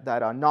 so that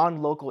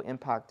non-local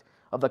impact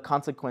of the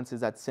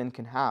consequences that sin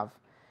can have.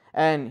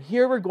 And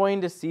here we're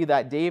going to see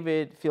that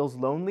David feels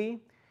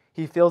lonely.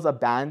 He feels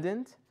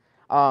abandoned.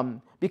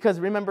 Because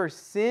remember,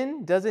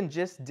 sin doesn't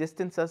just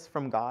distance us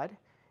from God.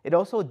 It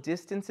also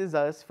distances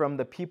us from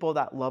the people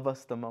that love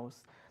us the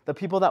most, the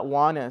people that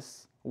want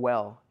us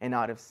well and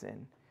out of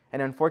sin.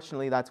 And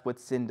unfortunately, that's what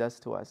sin does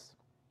to us.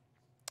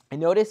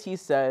 And notice he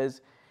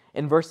says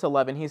in verse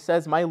 11, he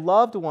says, "My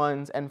loved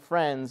ones and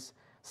friends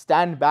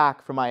stand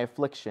back from my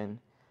affliction,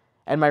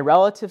 and my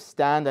relatives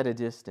stand at a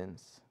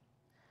distance."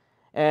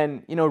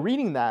 And,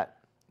 reading that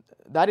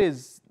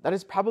is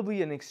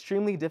probably an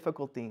extremely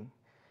difficult thing.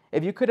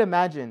 If you could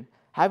imagine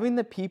having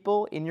the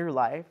people in your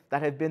life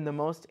that have been the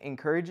most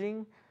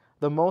encouraging,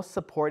 the most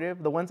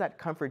supportive, the ones that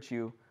comfort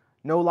you,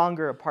 no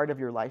longer a part of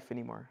your life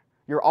anymore.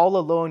 You're all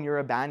alone, you're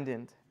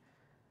abandoned.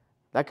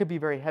 That could be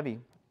very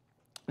heavy.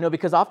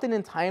 Because often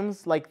in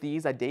times like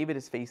these that David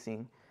is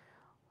facing,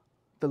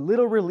 the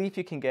little relief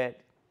you can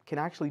get can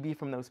actually be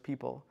from those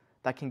people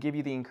that can give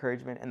you the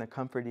encouragement and the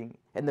comforting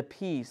and the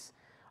peace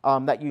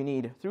that you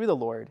need through the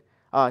Lord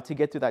to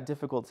get through that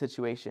difficult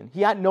situation.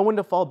 He had no one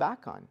to fall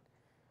back on.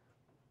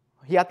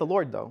 He had the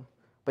Lord, though,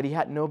 but he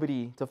had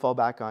nobody to fall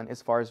back on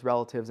as far as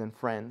relatives and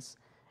friends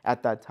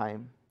at that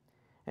time.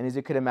 And as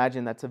you could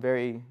imagine, that's a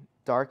very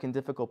dark and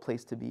difficult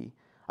place to be,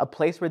 a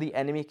place where the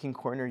enemy can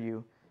corner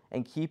you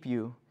and keep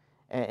you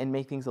and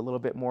make things a little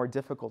bit more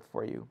difficult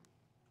for you.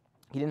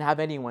 He didn't have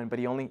anyone, but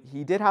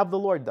he did have the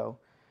Lord, though.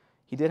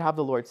 He did have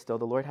the Lord still.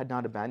 The Lord had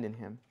not abandoned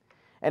him.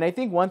 And I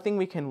think one thing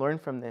we can learn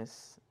from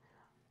this,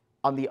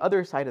 on the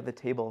other side of the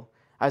table,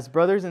 as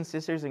brothers and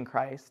sisters in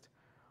Christ,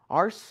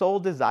 our sole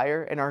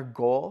desire and our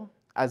goal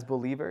as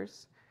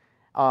believers,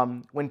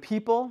 when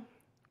people,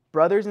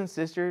 brothers and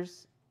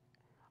sisters,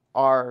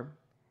 are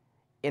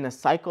in a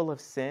cycle of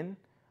sin,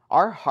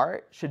 our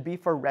heart should be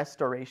for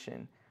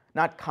restoration,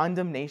 not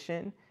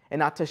condemnation, and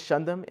not to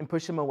shun them and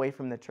push them away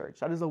from the church.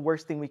 That is the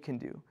worst thing we can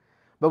do.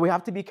 But we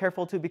have to be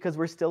careful too, because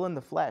we're still in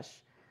the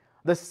flesh.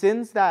 The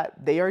sins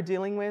that they are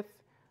dealing with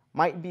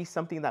might be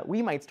something that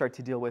we might start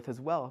to deal with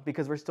as well,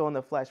 because we're still in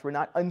the flesh. We're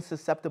not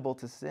unsusceptible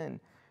to sin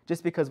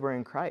just because we're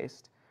in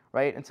Christ,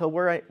 right? Until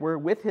we're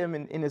with him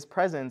in his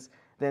presence,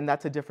 then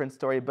that's a different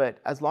story. But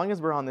as long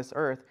as we're on this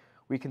earth,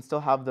 we can still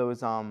have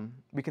those,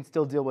 we can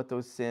still deal with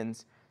those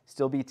sins,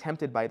 still be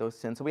tempted by those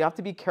sins. So we have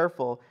to be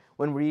careful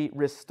when we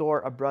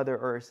restore a brother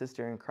or a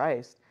sister in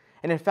Christ.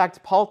 And in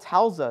fact, Paul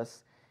tells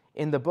us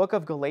in the book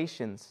of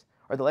Galatians,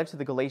 or the letter to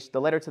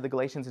the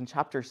Galatians in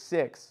chapter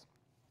 6,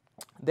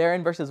 there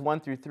in verses 1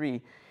 through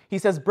 3, he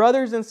says,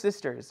 "Brothers and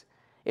sisters,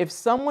 If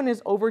someone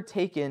is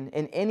overtaken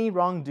in any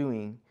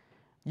wrongdoing,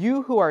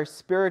 you who are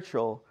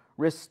spiritual,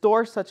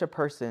 restore such a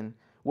person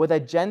with a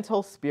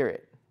gentle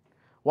spirit,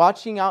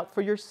 watching out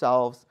for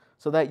yourselves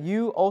so that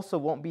you also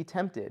won't be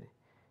tempted.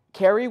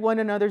 Carry one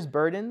another's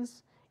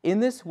burdens. In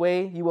this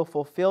way you will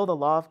fulfill the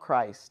law of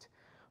Christ.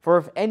 For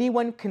if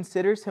anyone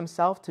considers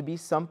himself to be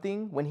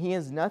something when he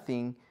is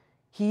nothing,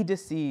 he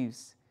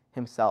deceives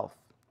himself.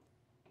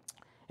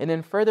 And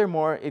then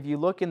furthermore, if you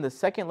look in the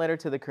second letter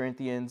to the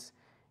Corinthians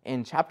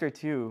in chapter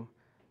 2,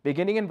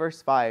 beginning in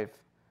verse 5,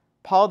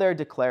 Paul there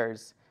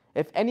declares,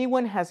 if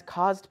anyone has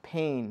caused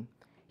pain,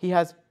 he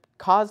has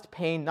caused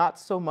pain not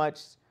so much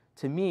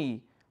to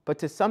me, but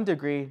to some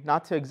degree,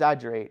 not to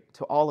exaggerate,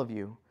 to all of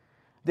you.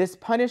 This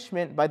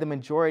punishment by the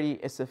majority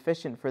is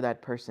sufficient for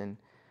that person.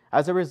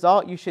 As a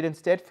result, you should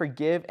instead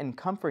forgive and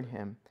comfort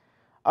him.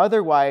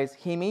 Otherwise,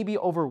 he may be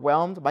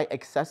overwhelmed by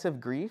excessive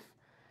grief.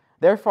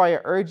 Therefore, I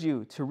urge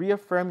you to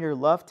reaffirm your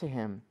love to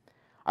him.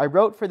 I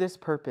wrote for this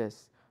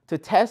purpose, to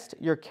test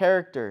your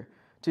character,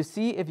 to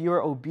see if you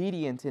are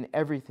obedient in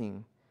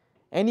everything.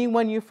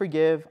 Anyone you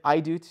forgive, I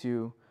do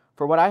too.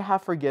 For what I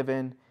have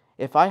forgiven,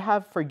 if I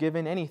have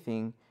forgiven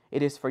anything,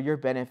 it is for your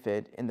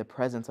benefit in the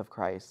presence of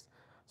Christ,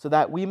 so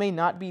that we may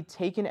not be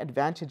taken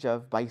advantage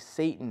of by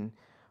Satan,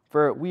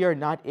 for we are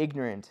not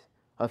ignorant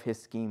of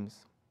his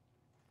schemes.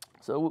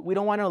 So we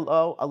don't want to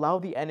allow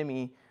the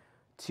enemy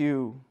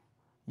to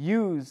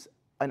use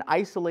an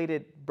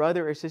isolated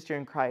brother or sister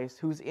in Christ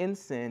who's in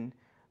sin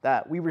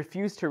that we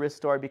refuse to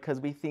restore because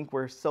we think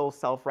we're so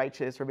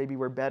self-righteous or maybe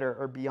we're better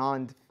or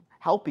beyond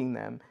helping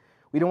them.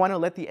 We don't want to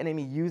let the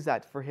enemy use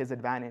that for his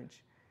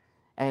advantage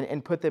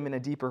and put them in a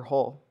deeper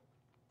hole.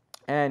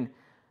 And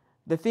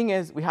the thing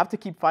is, we have to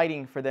keep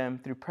fighting for them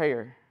through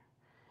prayer.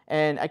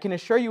 And I can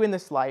assure you in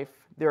this life,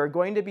 there are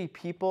going to be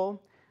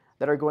people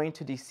that are going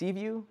to deceive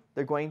you,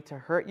 they're going to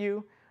hurt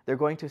you, they're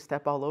going to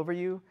step all over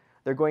you,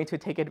 they're going to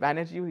take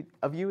advantage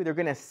of you, they're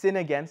going to sin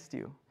against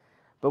you.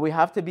 But we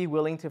have to be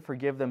willing to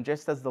forgive them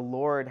just as the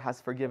Lord has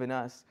forgiven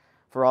us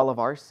for all of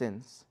our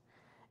sins.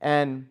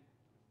 And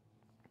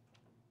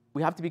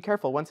we have to be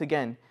careful, once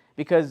again,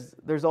 because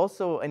there's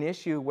also an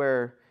issue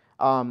where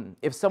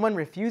if someone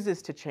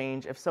refuses to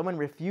change, if someone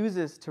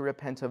refuses to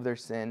repent of their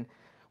sin,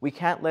 we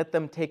can't let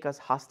them take us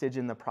hostage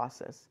in the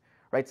process,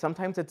 right?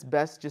 Sometimes it's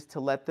best just to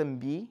let them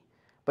be,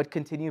 but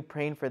continue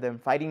praying for them,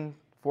 fighting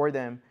for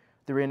them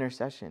through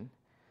intercession,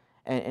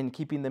 and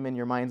keeping them in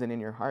your minds and in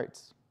your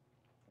hearts.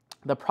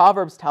 The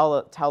Proverbs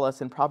tell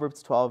us in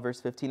Proverbs 12, verse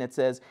 15, it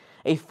says,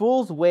 a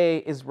fool's way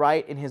is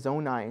right in his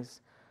own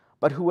eyes,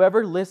 but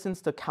whoever listens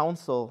to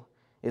counsel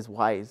is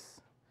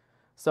wise.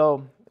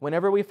 So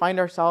whenever we find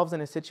ourselves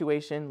in a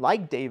situation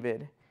like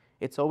David,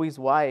 it's always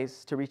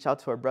wise to reach out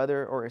to a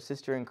brother or a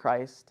sister in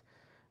Christ,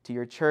 to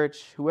your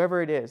church,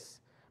 whoever it is,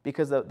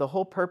 because the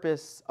whole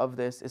purpose of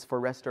this is for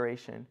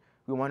restoration.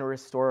 We want to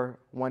restore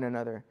one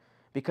another,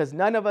 because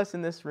none of us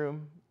in this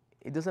room,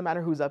 it doesn't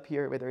matter who's up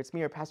here, whether it's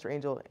me or Pastor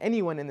Angel,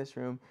 anyone in this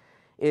room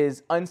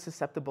is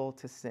unsusceptible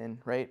to sin,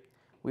 right?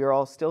 We are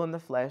all still in the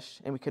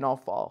flesh and we can all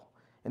fall.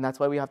 And that's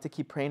why we have to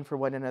keep praying for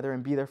one another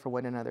and be there for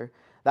one another.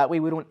 That way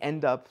we don't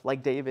end up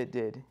like David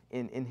did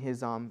in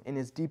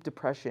his deep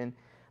depression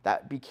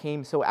that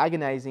became so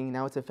agonizing.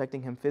 Now it's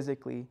affecting him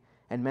physically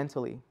and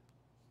mentally.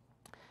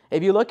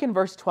 If you look in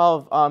verse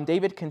 12,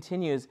 David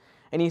continues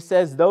and he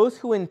says, those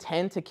who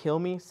intend to kill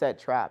me set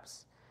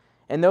traps,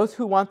 and those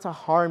who want to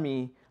harm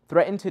me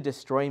threaten to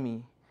destroy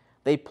me.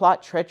 They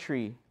plot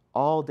treachery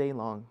all day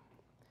long.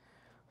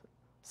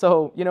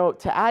 So,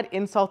 to add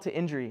insult to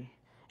injury,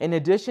 in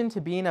addition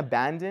to being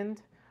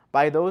abandoned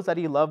by those that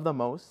he loved the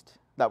most,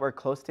 that were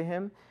close to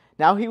him,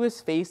 now he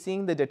was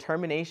facing the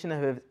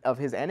determination of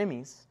his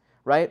enemies,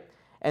 right?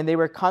 And they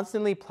were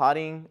constantly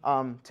plotting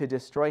to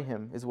destroy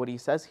him, is what he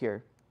says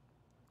here.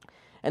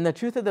 And the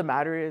truth of the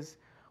matter is,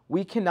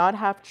 we cannot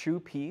have true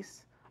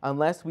peace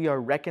unless we are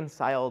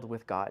reconciled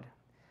with God.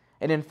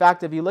 And in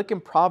fact, if you look in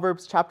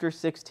Proverbs chapter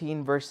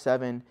 16, verse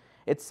 7,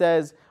 it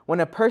says, when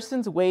a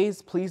person's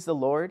ways please the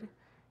Lord,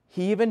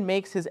 he even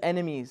makes his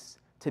enemies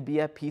to be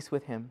at peace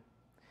with him.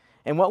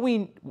 And what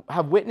we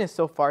have witnessed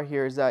so far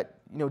here is that,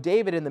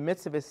 David, in the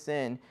midst of his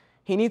sin,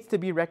 he needs to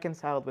be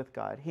reconciled with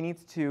God. He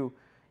needs to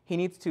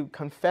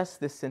confess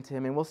this sin to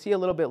him. And we'll see a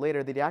little bit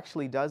later that he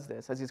actually does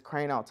this as he's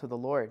crying out to the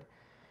Lord.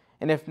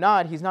 And if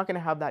not, he's not going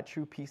to have that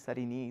true peace that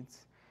he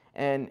needs.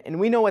 And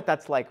we know what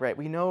that's like, right?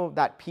 We know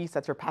that peace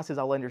that surpasses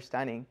all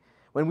understanding.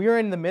 When we are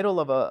in the middle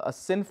of a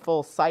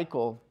sinful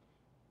cycle,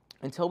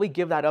 until we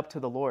give that up to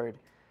the Lord,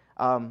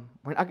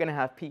 we're not going to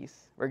have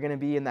peace. We're going to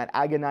be in that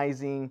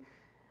agonizing,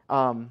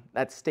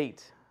 that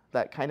state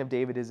that kind of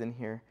David is in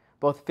here,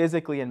 both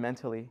physically and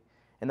mentally.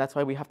 And that's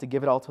why we have to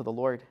give it all to the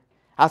Lord.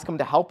 Ask him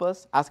to help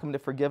us, ask him to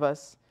forgive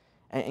us,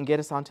 and get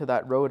us onto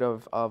that road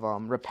of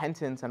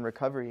repentance and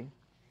recovery.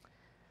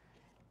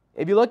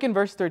 If you look in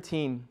verse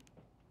 13,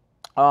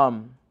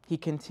 he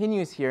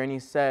continues here and he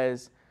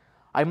says,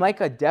 I'm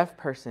like a deaf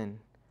person.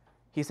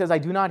 He says, I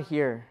do not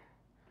hear.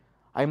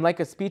 I'm like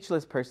a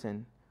speechless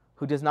person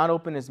who does not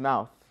open his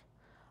mouth.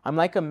 I'm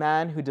like a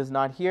man who does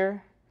not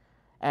hear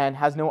and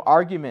has no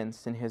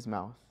arguments in his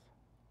mouth.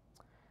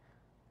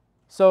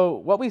 So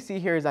what we see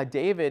here is that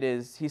David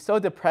he's so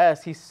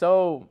depressed, he's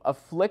so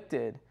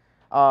afflicted.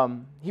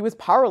 He was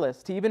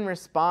powerless to even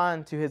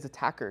respond to his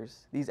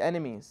attackers, these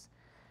enemies.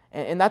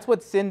 And that's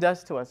what sin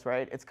does to us,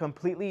 right? It's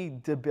completely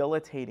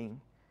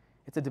debilitating.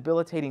 It's a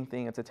debilitating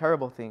thing. It's a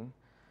terrible thing.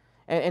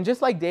 And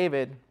just like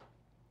David,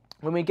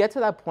 when we get to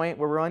that point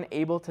where we're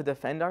unable to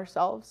defend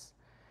ourselves,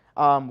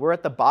 we're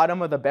at the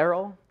bottom of the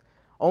barrel,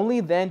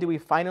 only then do we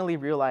finally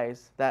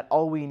realize that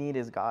all we need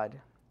is God.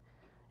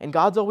 And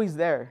God's always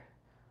there.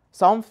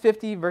 Psalm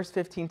 50 verse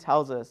 15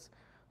 tells us,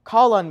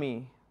 "Call on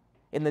me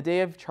in the day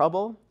of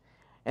trouble,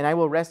 and I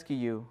will rescue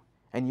you,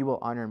 and you will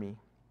honor me."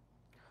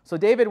 So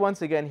David,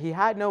 once again, he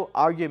had no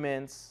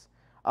arguments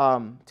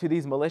to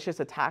these malicious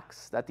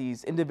attacks that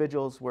these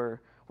individuals were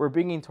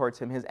bringing towards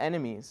him, his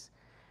enemies.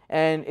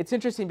 And it's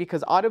interesting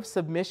because out of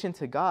submission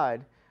to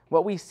God,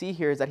 what we see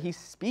here is that he's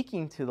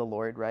speaking to the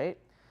Lord, right?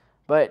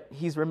 But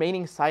he's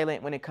remaining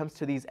silent when it comes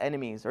to these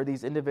enemies or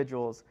these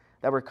individuals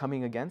that were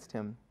coming against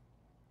him.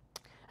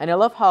 And I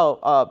love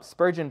how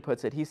Spurgeon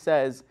puts it. He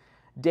says,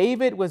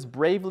 "David was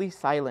bravely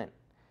silent,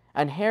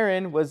 and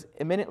Heron was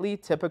eminently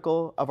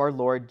typical of our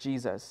Lord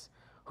Jesus,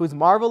 whose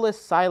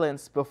marvelous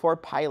silence before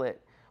Pilate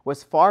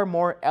was far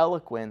more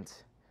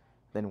eloquent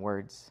than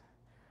words."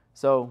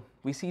 So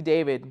we see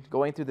David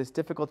going through this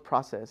difficult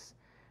process,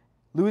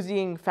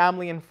 losing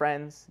family and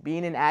friends,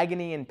 being in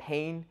agony and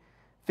pain,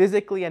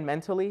 physically and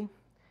mentally,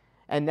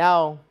 and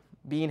now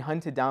being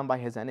hunted down by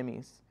his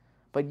enemies.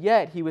 But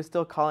yet he was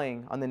still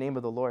calling on the name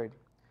of the Lord.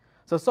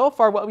 So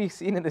far what we've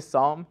seen in this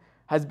psalm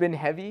has been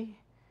heavy.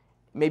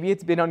 Maybe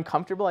it's been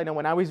uncomfortable. I know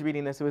when I was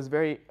reading this, it was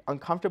very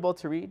uncomfortable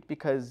to read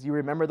because you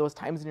remember those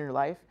times in your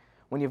life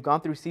when you've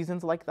gone through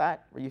seasons like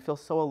that, where you feel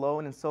so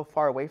alone and so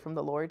far away from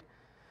the Lord.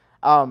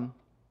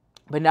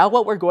 But now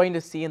what we're going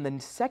to see in the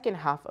second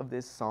half of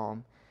this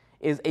psalm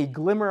is a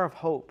glimmer of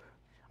hope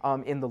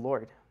in the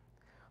Lord.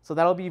 So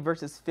that'll be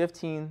verses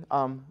 15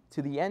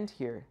 to the end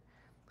here.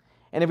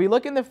 And if we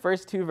look in the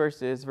first two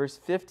verses, verse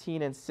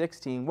 15 and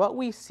 16, what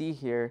we see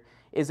here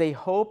is a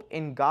hope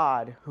in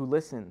God who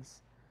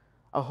listens.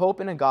 A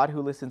hope in a God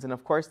who listens. And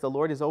of course, the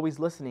Lord is always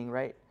listening,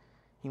 right?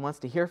 He wants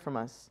to hear from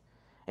us.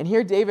 And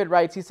here David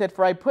writes, he said,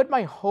 "For I put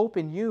my hope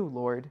in you,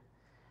 Lord.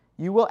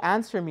 You will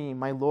answer me,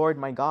 my Lord,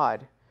 my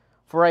God.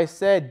 For I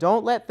said,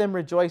 don't let them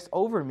rejoice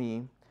over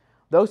me,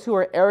 those who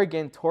are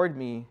arrogant toward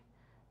me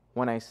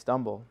when I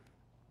stumble."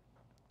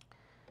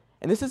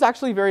 And this is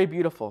actually very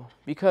beautiful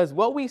because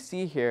what we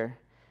see here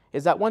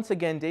is that once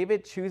again,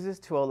 David chooses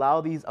to allow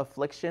these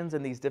afflictions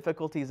and these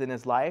difficulties in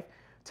his life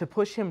to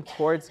push him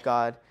towards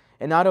God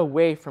and not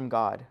away from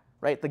God,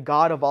 right? The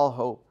God of all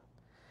hope.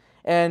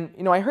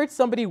 And, I heard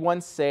somebody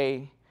once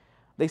say,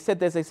 they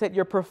said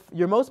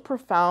your most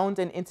profound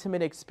and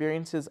intimate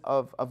experiences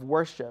of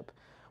worship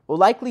will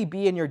likely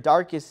be in your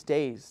darkest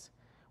days,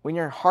 when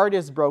your heart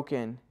is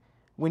broken,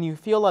 when you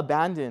feel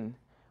abandoned,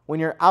 when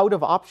you're out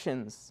of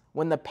options,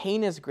 when the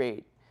pain is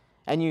great,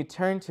 and you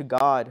turn to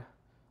God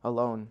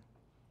alone.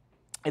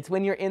 It's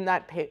when you're in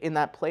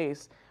that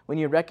place, when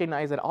you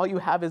recognize that all you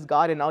have is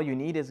God and all you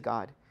need is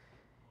God.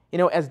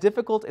 As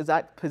difficult as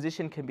that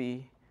position can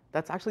be,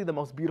 that's actually the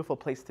most beautiful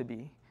place to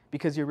be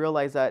because you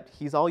realize that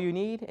He's all you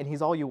need and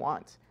He's all you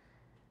want.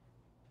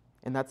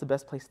 And that's the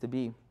best place to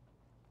be.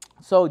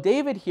 So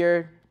David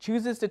here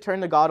chooses to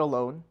turn to God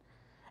alone.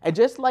 And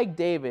just like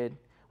David,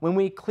 when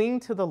we cling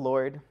to the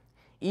Lord,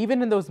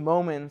 even in those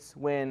moments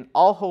when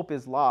all hope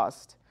is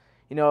lost,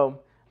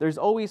 there's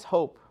always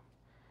hope.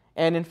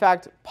 And in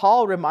fact,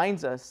 Paul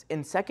reminds us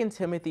in 2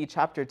 Timothy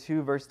chapter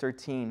 2, verse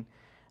 13,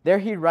 there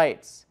he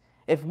writes,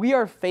 "If we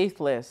are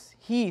faithless,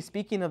 he,"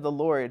 speaking of the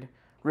Lord,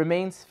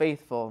 "remains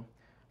faithful,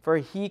 for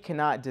he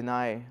cannot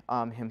deny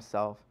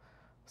himself."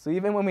 So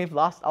even when we've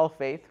lost all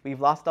faith,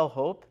 we've lost all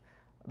hope,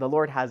 the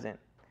Lord hasn't.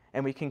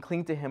 And we can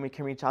cling to Him, we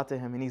can reach out to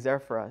Him, and He's there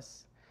for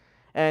us.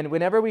 And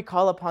whenever we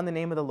call upon the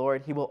name of the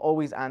Lord, He will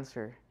always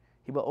answer.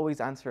 He will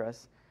always answer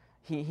us.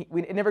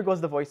 It never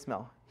goes to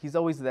voicemail. He's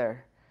always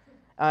there.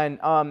 And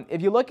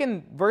if you look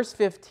in verse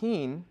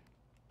 15,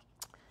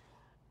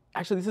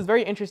 actually this is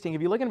very interesting.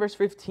 If you look in verse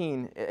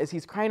 15, as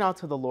he's crying out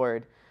to the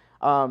Lord,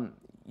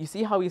 you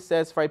see how he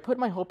says, "For I put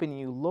my hope in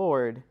you,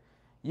 Lord.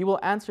 You will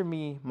answer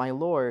me, my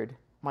Lord,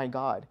 my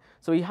God."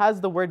 So he has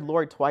the word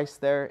Lord twice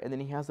there, and then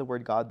he has the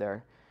word God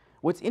there.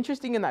 What's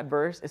interesting in that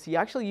verse is he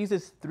actually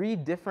uses 3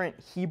 different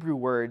Hebrew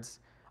words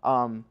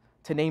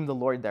to name the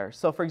Lord there.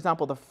 So for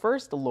example, the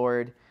first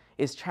Lord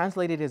is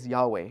translated as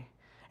Yahweh.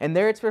 And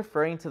there it's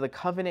referring to the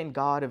covenant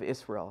God of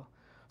Israel.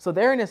 So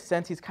there, in a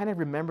sense, he's kind of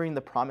remembering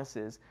the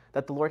promises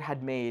that the Lord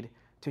had made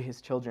to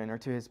his children or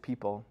to his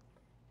people.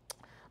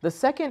 The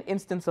second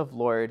instance of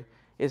Lord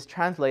is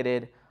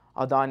translated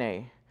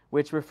Adonai,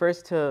 which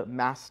refers to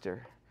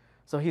master.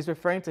 So he's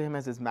referring to him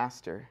as his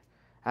master,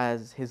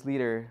 as his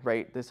leader,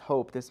 right? This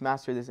hope, this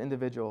master, this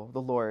individual,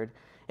 the Lord.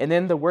 And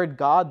then the word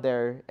God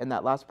there in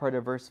that last part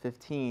of verse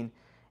 15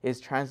 is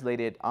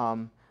translated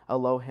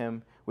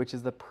Elohim, which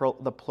is the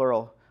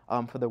plural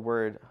for the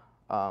word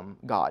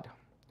God.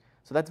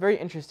 So that's very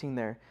interesting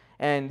there.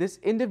 And this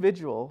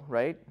individual,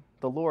 right,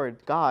 the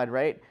Lord, God,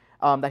 right,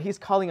 that he's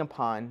calling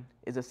upon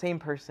is the same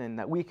person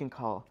that we can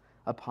call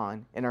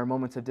upon in our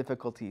moments of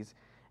difficulties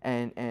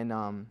and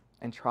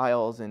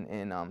trials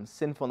and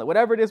sinfulness.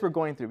 Whatever it is we're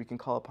going through, we can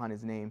call upon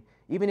his name,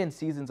 even in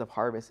seasons of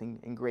harvest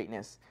and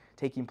greatness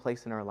taking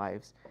place in our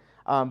lives.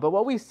 But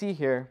what we see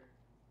here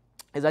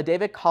is that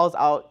David calls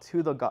out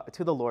to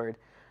the Lord,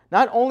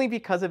 not only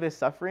because of his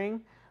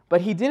suffering,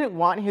 but he didn't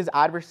want his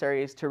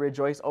adversaries to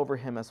rejoice over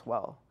him as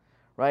well,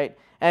 right?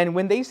 And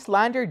when they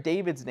slandered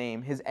David's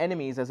name, his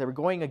enemies, as they were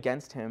going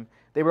against him,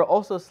 they were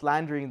also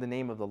slandering the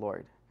name of the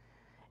Lord.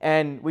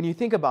 And when you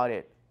think about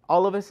it,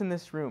 all of us in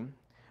this room,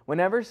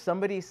 whenever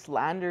somebody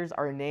slanders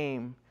our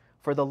name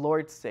for the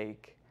Lord's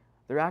sake,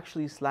 they're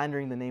actually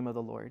slandering the name of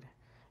the Lord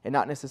and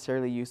not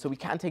necessarily you. So we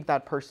can't take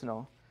that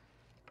personal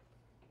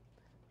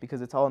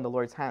because it's all in the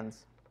Lord's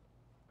hands.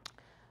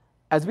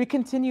 As we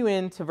continue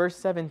into verse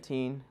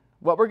 17,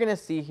 what we're going to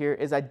see here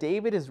is that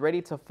David is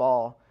ready to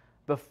fall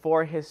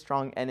before his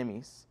strong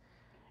enemies.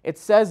 It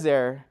says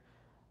there,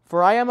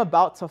 "For I am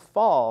about to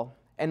fall,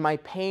 and my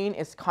pain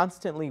is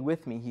constantly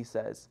with me," he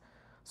says.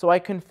 "So I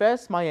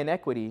confess my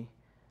iniquity.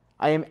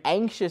 I am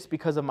anxious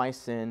because of my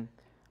sin,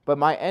 but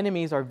my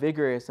enemies are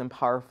vigorous and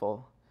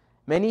powerful.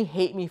 Many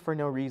hate me for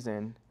no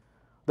reason.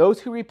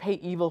 Those who repay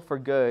evil for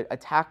good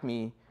attack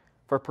me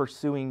for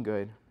pursuing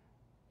good."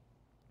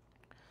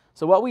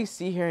 So what we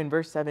see here in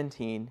verse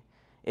 17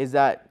 is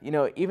that,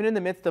 even in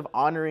the midst of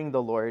honoring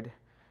the Lord,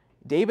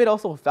 David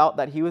also felt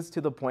that he was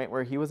to the point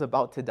where he was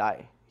about to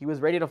die. He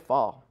was ready to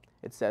fall,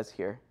 it says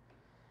here.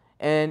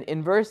 And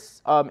in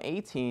verse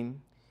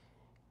 18,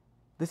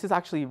 this is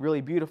actually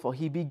really beautiful.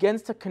 He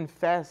begins to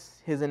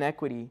confess his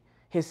iniquity,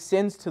 his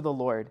sins to the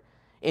Lord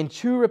in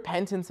true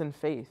repentance and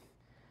faith,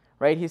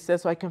 right? He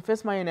says, "So I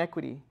confess my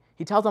iniquity."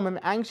 He tells them, "I'm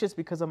anxious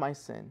because of my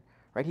sin,"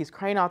 right? He's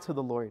crying out to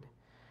the Lord.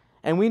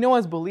 And we know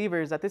as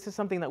believers that this is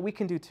something that we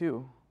can do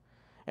too.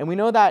 And we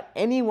know that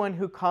anyone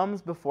who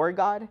comes before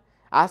God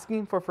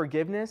asking for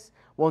forgiveness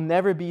will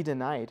never be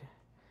denied.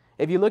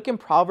 If you look in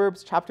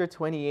Proverbs chapter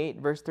 28,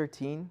 verse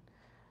 13,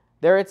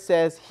 there it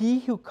says, "He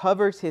who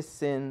covers his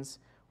sins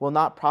will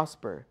not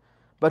prosper,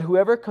 but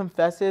whoever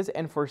confesses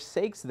and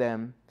forsakes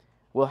them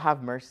will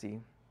have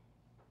mercy."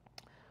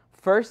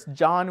 1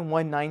 John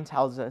 1:9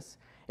 tells us,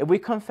 "If we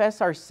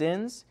confess our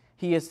sins,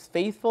 he is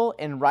faithful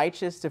and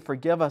righteous to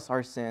forgive us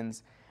our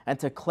sins and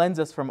to cleanse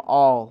us from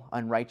all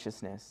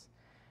unrighteousness."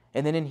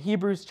 And then in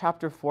Hebrews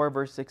chapter 4,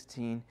 verse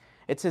 16,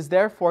 it says,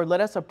 "Therefore,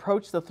 let us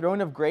approach the throne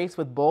of grace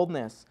with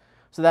boldness,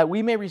 so that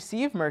we may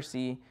receive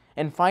mercy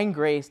and find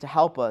grace to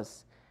help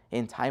us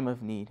in time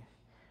of need."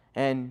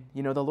 And,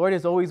 the Lord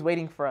is always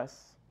waiting for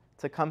us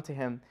to come to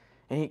him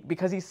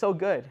because he's so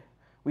good.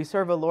 We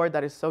serve a Lord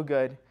that is so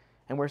good,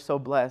 and we're so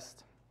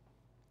blessed.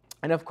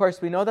 And of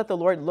course, we know that the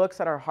Lord looks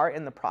at our heart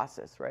in the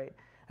process, right?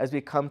 As we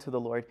come to the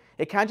Lord.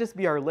 It can't just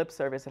be our lip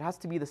service. It has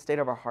to be the state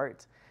of our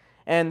heart.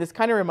 And this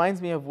kind of reminds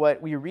me of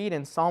what we read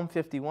in Psalm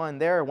 51.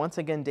 There, once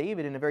again,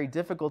 David in a very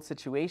difficult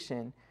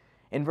situation.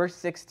 In verse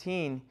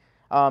 16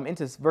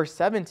 into verse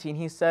 17,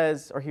 he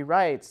says, or he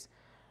writes,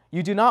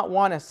 "You do not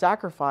want a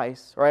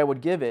sacrifice, or I would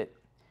give it.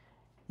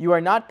 You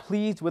are not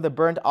pleased with a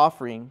burnt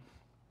offering."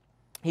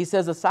 He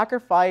says, "A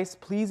sacrifice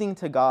pleasing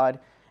to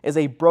God is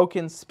a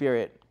broken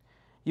spirit.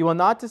 You will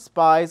not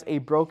despise a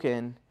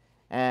broken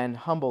and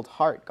humbled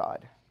heart,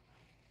 God."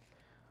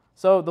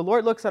 So the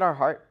Lord looks at our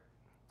heart,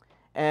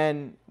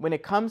 and when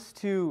it comes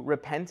to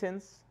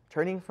repentance,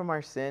 turning from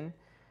our sin,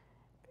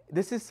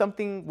 this is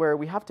something where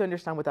we have to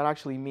understand what that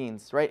actually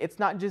means, right? It's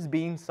not just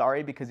being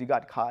sorry because you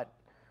got caught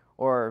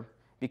or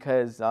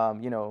because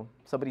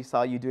somebody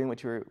saw you doing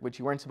what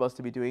you weren't supposed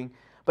to be doing,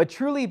 but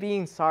truly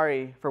being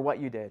sorry for what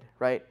you did,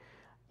 right?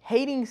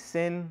 Hating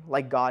sin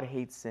like God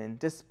hates sin,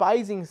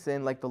 despising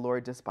sin like the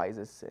Lord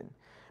despises sin.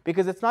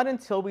 Because it's not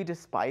until we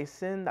despise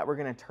sin that we're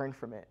going to turn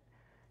from it.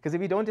 Because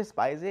if you don't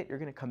despise it, you're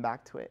going to come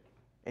back to it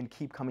and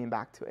keep coming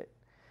back to it.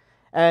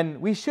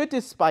 And we should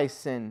despise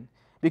sin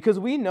because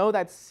we know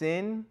that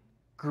sin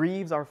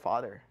grieves our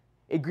Father.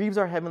 It grieves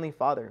our Heavenly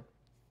Father.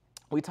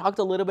 We talked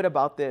a little bit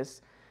about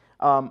this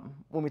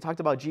when we talked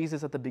about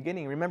Jesus at the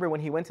beginning. Remember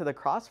when he went to the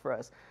cross for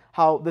us,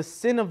 how the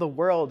sin of the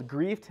world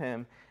grieved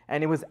him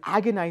and it was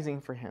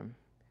agonizing for him.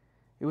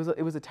 It was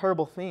a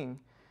terrible thing.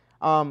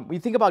 We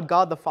think about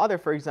God the Father,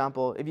 for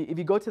example. If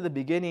you go to the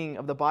beginning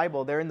of the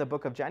Bible, there in the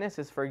book of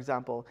Genesis, for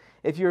example,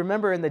 if you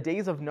remember in the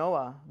days of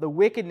Noah, the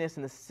wickedness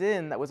and the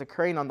sin that was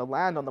occurring on the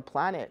land, on the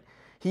planet,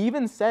 he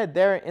even said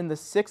there in the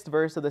 6th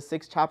verse of the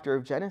 6th chapter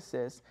of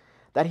Genesis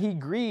that he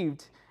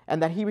grieved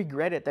and that he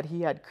regretted that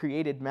he had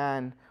created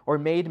man or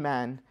made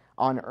man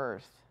on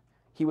earth.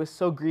 He was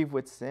so grieved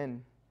with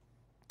sin.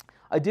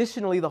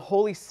 Additionally, the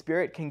Holy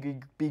Spirit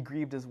can be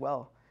grieved as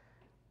well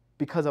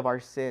because of our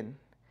sin.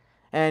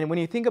 And when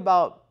you think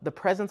about the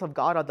presence of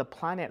God on the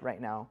planet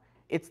right now,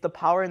 it's the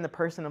power in the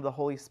person of the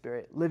Holy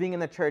Spirit, living in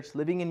the church,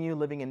 living in you,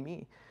 living in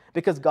me.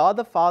 Because God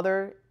the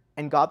Father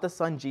and God the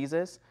Son,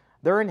 Jesus,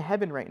 they're in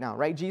heaven right now,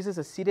 right? Jesus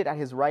is seated at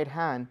his right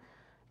hand.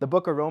 The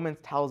book of Romans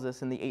tells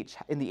us in the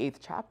 8th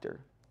chapter.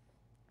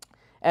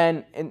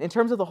 And in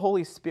terms of the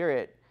Holy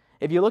Spirit,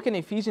 if you look in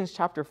Ephesians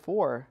chapter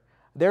 4,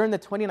 there in the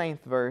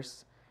 29th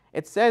verse,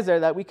 it says there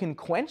that we can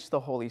quench the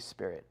Holy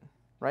Spirit,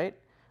 right?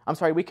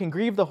 We can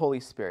grieve the Holy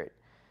Spirit.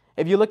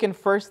 If you look in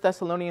 1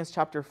 Thessalonians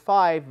chapter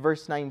 5,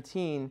 verse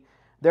 19,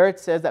 there it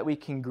says that we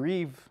can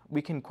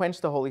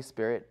quench the Holy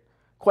Spirit.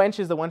 Quench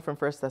is the one from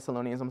 1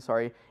 Thessalonians,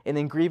 and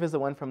then grieve is the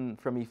one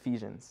from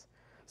Ephesians.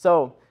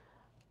 So,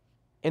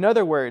 in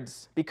other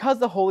words, because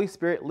the Holy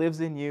Spirit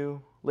lives in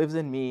you, lives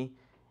in me,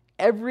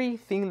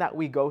 everything that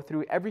we go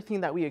through,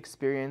 everything that we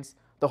experience,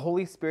 the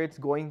Holy Spirit's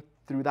going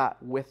through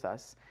that with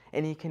us.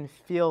 And he can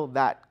feel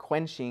that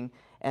quenching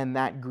and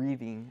that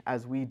grieving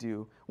as we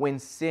do when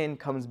sin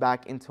comes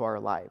back into our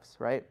lives,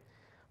 right?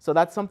 So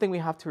that's something we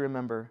have to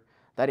remember,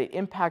 that it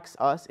impacts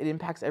us, it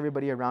impacts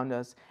everybody around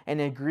us,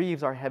 and it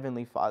grieves our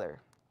Heavenly Father.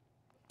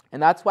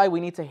 And that's why we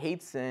need to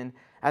hate sin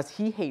as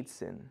he hates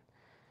sin.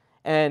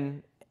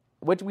 And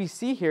what we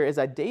see here is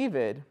that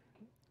David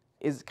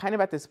is kind of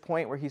at this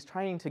point where he's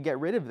trying to get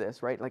rid of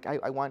this, right? Like,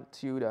 I want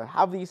you to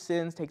have these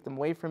sins, take them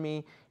away from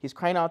me. He's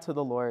crying out to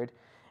the Lord.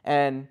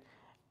 And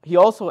he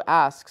also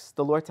asks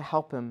the Lord to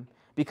help him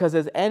because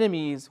his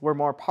enemies were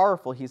more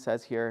powerful, he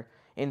says here,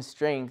 in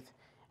strength,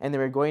 and they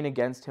were going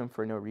against him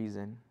for no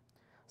reason.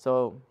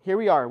 So here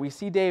we are. We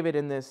see David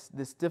in this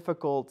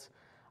difficult,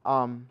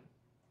 kind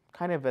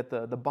of at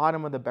the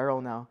bottom of the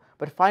barrel now,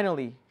 but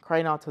finally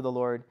crying out to the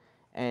Lord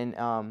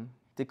and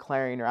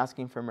declaring or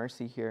asking for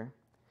mercy here.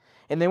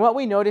 And then what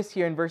we notice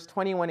here in verse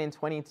 21 and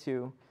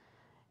 22,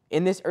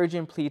 in this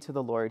urgent plea to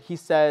the Lord, he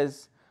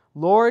says,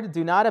 Lord,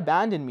 do not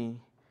abandon me.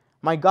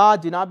 My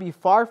God, do not be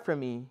far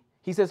from me.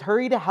 He says,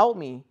 hurry to help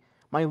me,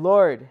 my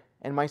Lord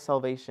and my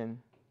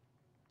salvation.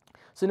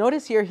 So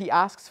notice here he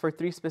asks for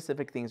three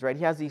specific things, right?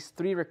 He has these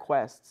three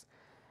requests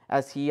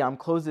as he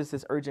closes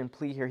this urgent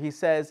plea here. He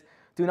says,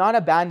 do not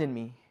abandon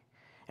me.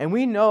 And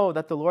we know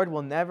that the Lord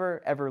will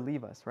never, ever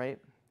leave us, right?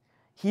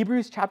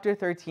 Hebrews chapter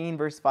 13,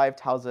 verse 5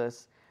 tells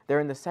us, there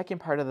in the second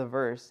part of the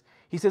verse,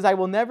 he says, I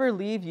will never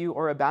leave you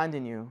or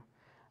abandon you.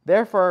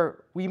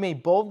 Therefore, we may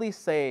boldly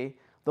say,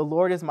 the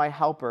Lord is my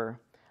helper.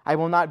 I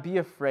will not be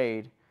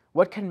afraid.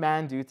 What can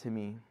man do to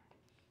me?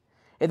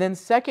 And then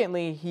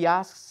secondly, he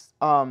asks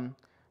the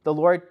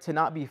Lord to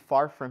not be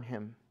far from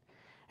him.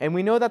 And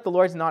we know that the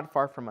Lord's not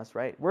far from us,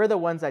 right? We're the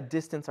ones that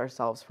distance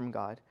ourselves from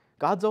God.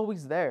 God's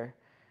always there.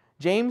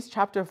 James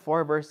chapter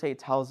 4, verse 8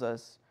 tells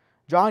us,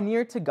 draw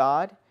near to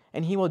God,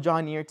 and he will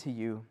draw near to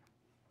you.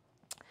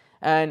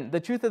 And the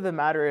truth of the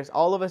matter is,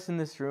 all of us in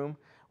this room,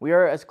 we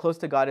are as close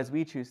to God as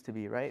we choose to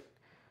be, right?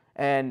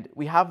 And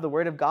we have the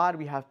Word of God,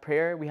 we have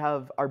prayer, we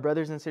have our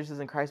brothers and sisters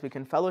in Christ we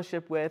can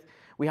fellowship with,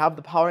 we have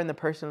the power and the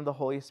person of the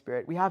Holy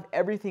Spirit. We have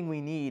everything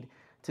we need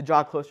to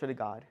draw closer to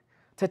God,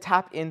 to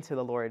tap into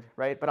the Lord,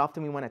 right? But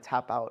often we want to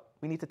tap out.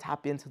 We need to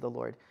tap into the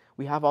Lord.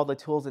 We have all the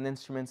tools and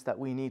instruments that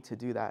we need to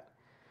do that.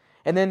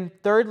 And then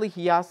thirdly,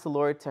 he asks the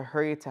Lord to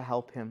hurry to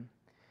help him.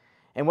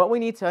 And what we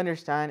need to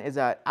understand is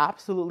that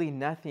absolutely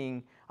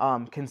nothing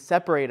can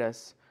separate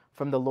us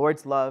from the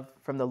Lord's love,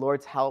 from the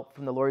Lord's help,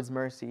 from the Lord's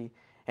mercy,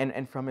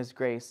 and from his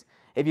grace.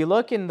 If you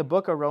look in the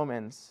book of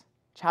Romans,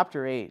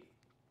 chapter 8,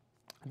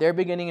 there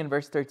beginning in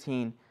verse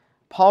 13,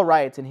 Paul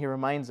writes and he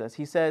reminds us,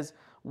 he says,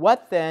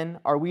 what then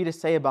are we to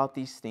say about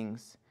these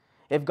things?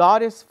 If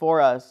God is for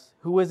us,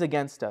 who is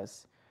against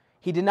us?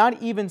 He did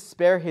not even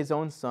spare his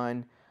own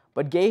son,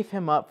 but gave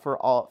him up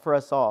for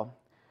us all.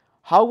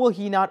 How will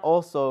he not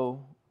also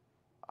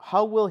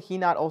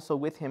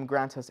with him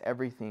grant us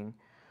everything?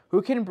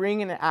 Who can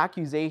bring an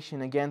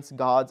accusation against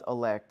God's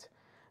elect?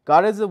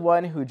 God is the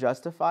one who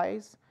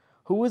justifies.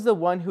 Who is the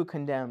one who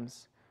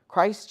condemns?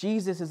 Christ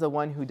Jesus is the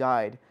one who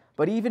died,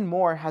 but even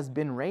more has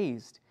been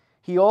raised.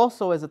 He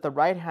also is at the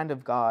right hand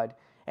of God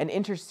and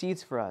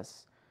intercedes for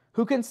us.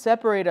 Who can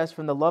separate us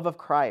from the love of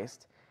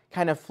Christ?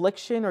 Can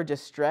affliction or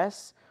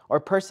distress or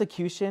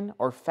persecution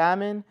or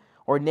famine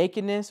or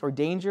nakedness or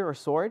danger or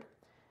sword?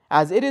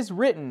 As it is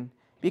written,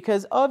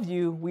 because of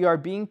you we are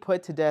being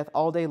put to death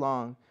all day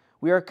long.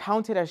 We are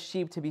counted as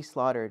sheep to be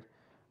slaughtered.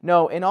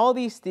 No, in all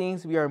these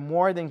things we are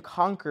more than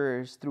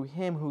conquerors through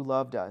him who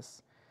loved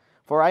us.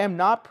 For I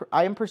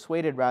am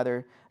persuaded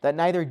rather that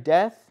neither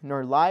death,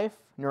 nor life,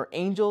 nor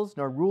angels,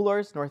 nor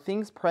rulers, nor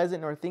things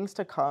present, nor things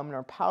to come,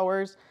 nor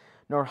powers,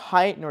 nor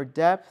height, nor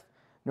depth,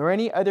 nor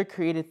any other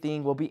created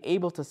thing will be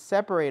able to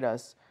separate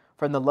us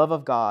from the love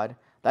of God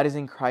that is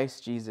in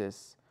Christ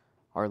Jesus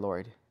our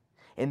Lord.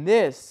 And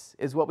this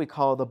is what we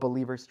call the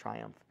believer's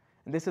triumph.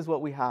 And this is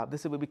what we have.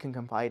 This is what we can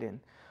confide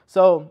in.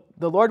 So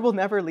the Lord will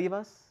never leave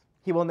us.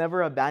 He will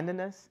never abandon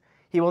us.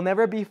 He will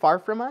never be far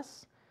from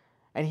us.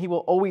 And he will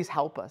always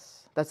help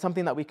us. That's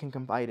something that we can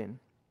confide in.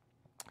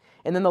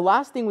 And then the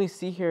last thing we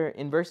see here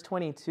in verse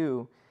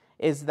 22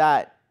 is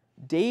that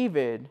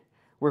David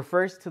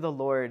refers to the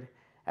Lord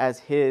as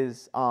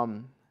his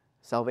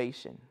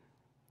salvation.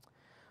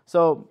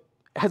 So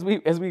as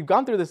we've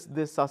gone through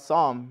this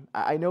psalm,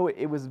 I know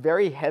it was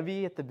very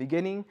heavy at the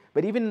beginning,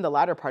 but even in the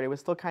latter part, it was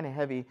still kind of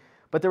heavy.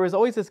 But there was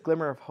always this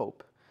glimmer of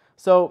hope.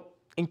 So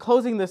in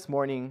closing this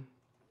morning,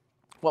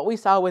 what we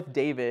saw with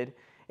David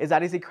is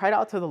that as he cried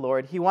out to the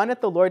Lord, he wanted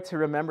the Lord to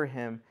remember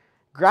him,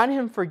 grant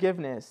him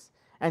forgiveness,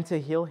 and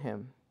to heal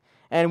him.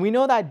 And we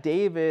know that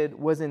David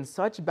was in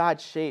such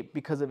bad shape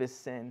because of his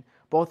sin,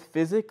 both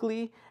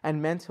physically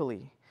and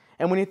mentally.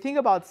 And when you think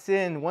about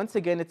sin, once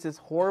again, it's this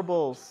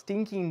horrible,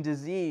 stinking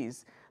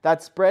disease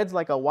that spreads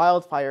like a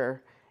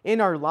wildfire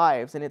in our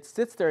lives, and it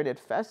sits there and it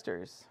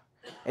festers,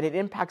 and it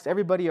impacts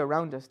everybody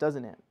around us,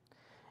 doesn't it?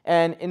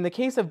 And in the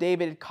case of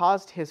David, it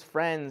caused his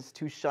friends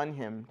to shun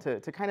him, to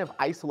kind of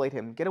isolate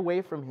him, get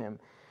away from him.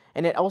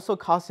 And it also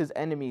caused his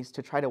enemies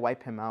to try to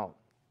wipe him out.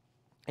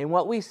 And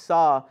what we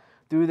saw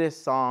through this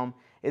psalm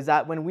is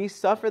that when we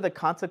suffer the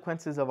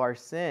consequences of our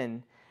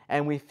sin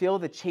and we feel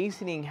the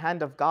chastening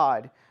hand of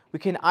God, we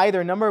can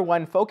either, number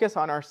one, focus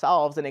on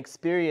ourselves and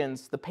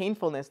experience the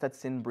painfulness that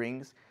sin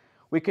brings.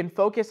 We can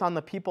focus on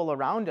the people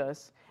around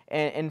us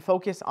and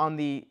focus on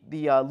the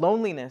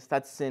loneliness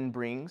that sin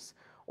brings.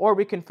 Or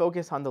we can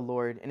focus on the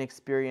Lord and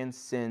experience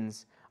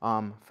sin's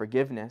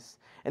forgiveness.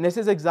 And this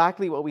is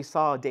exactly what we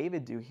saw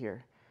David do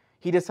here.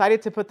 He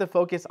decided to put the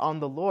focus on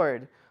the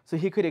Lord so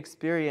he could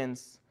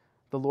experience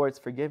the Lord's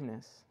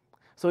forgiveness.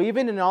 So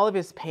even in all of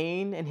his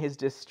pain and his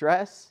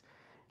distress,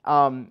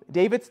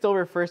 David still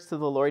refers to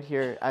the Lord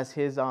here as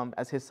his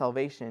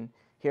salvation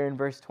here in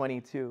verse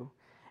 22.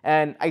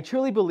 And I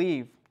truly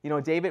believe,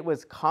 David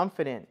was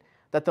confident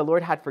that the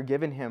Lord had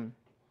forgiven him.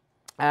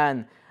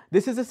 And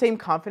this is the same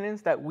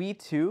confidence that we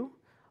too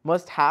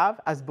must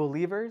have as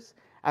believers,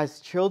 as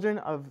children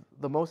of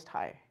the Most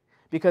High.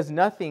 Because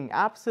nothing,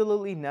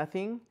 absolutely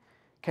nothing,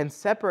 can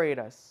separate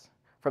us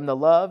from the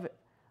love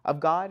of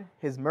God,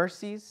 His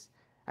mercies,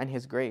 and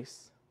His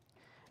grace.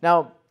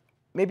 Now,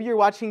 maybe you're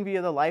watching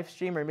via the live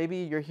stream, or maybe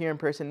you're here in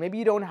person. Maybe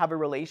you don't have a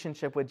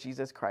relationship with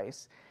Jesus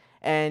Christ,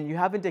 and you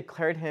haven't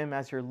declared Him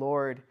as your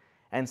Lord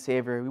and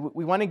Savior.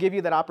 We want to give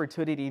you that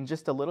opportunity in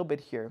just a little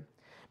bit here.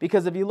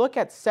 Because if you look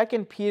at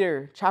 2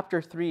 Peter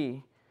chapter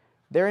 3,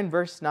 there in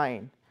verse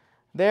 9,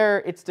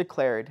 there it's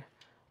declared,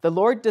 "The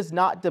Lord does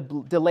not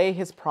delay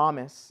His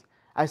promise,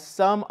 as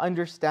some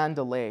understand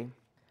delay,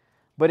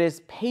 but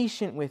is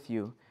patient with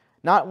you,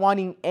 not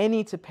wanting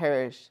any to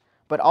perish,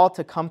 but all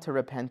to come to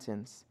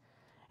repentance."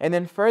 And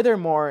then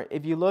furthermore,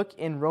 if you look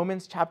in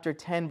Romans chapter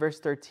 10, verse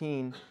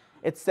 13,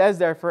 it says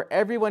there, "For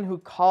everyone who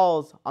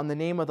calls on the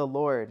name of the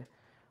Lord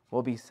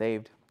will be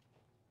saved."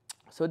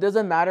 So it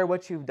doesn't matter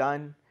what you've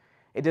done.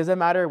 It doesn't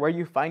matter where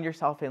you find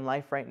yourself in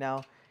life right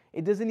now.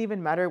 It doesn't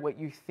even matter what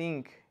you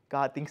think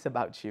God thinks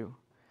about you.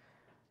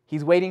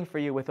 He's waiting for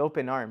you with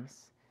open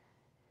arms.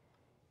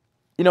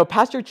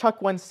 Pastor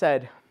Chuck once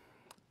said,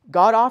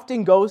 "God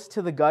often goes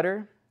to the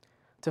gutter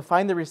to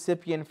find the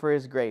recipient for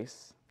His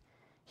grace.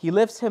 He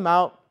lifts him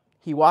out,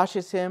 He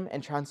washes him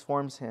and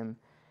transforms him,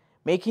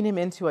 making him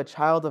into a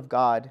child of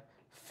God,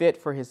 fit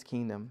for His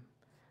kingdom."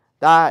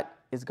 That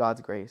is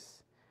God's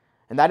grace.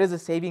 And that is a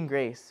saving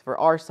grace for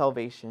our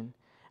salvation.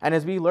 And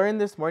as we learn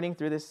this morning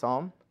through this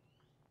psalm,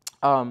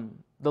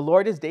 the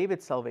Lord is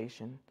David's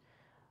salvation.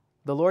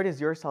 The Lord is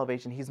your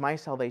salvation. He's my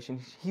salvation.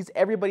 He's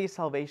everybody's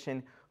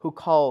salvation who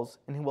calls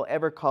and who will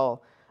ever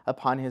call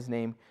upon His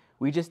name.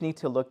 We just need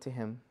to look to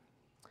Him.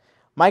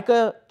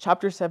 Micah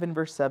chapter 7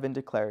 verse 7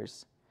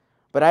 declares,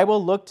 "But I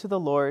will look to the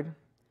Lord.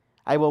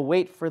 I will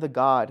wait for the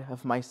God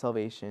of my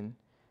salvation.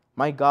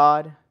 My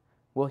God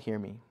will hear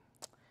me."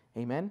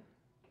 Amen.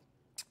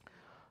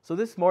 So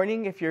this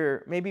morning, if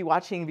you're maybe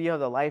watching via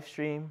the live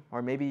stream,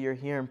 or maybe you're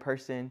here in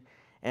person,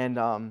 and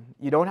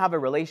you don't have a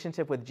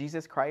relationship with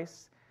Jesus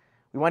Christ,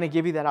 we want to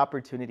give you that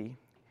opportunity.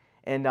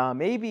 And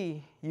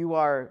maybe you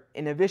are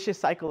in a vicious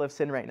cycle of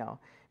sin right now.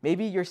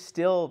 Maybe you're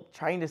still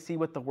trying to see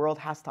what the world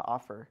has to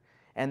offer,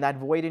 and that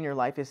void in your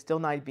life is still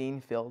not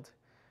being filled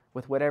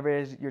with whatever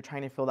it is you're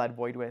trying to fill that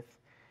void with.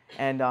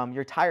 And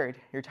you're tired.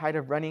 You're tired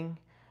of running.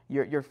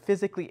 You're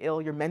physically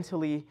ill. You're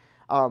mentally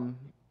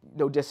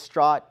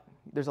distraught.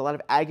 There's a lot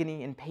of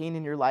agony and pain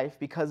in your life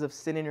because of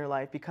sin in your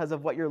life, because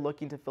of what you're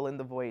looking to fill in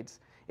the voids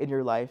in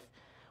your life.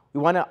 We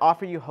want to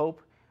offer you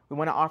hope. We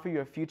want to offer you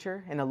a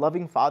future and a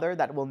loving Father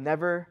that will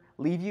never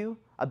leave you,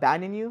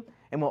 abandon you,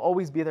 and will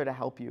always be there to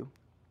help you.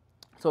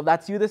 So if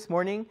that's you this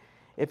morning,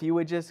 if you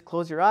would just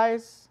close your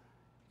eyes,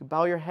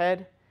 bow your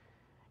head,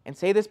 and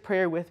say this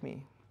prayer with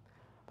me.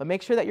 But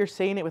make sure that you're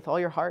saying it with all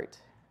your heart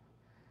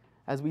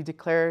as you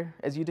declare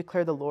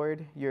the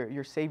Lord,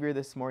 your Savior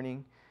this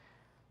morning.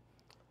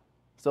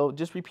 So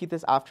just repeat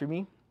this after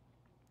me.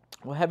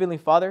 Well, Heavenly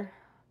Father,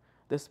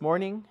 this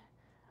morning,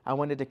 I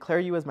want to declare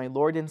you as my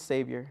Lord and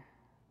Savior.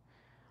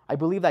 I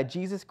believe that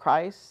Jesus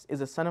Christ is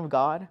the Son of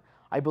God.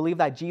 I believe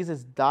that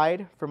Jesus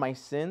died for my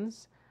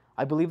sins.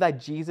 I believe that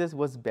Jesus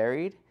was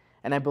buried.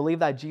 And I believe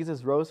that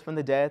Jesus rose from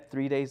the dead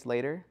 3 days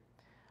later.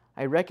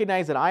 I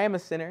recognize that I am a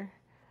sinner,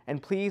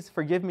 and please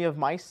forgive me of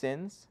my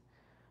sins.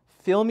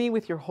 Fill me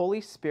with your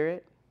Holy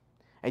Spirit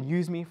and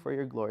use me for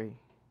your glory.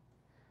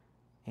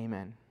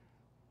 Amen.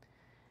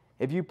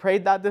 If you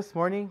prayed that this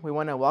morning, we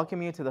want to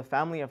welcome you to the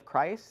family of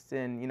Christ.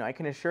 And, I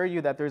can assure you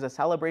that there's a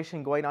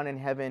celebration going on in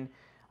heaven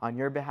on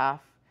your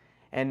behalf.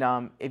 And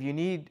if you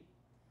need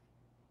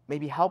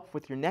maybe help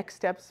with your next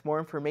steps, more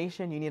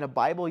information, you need a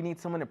Bible, you need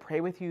someone to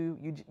pray with you,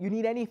 you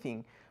need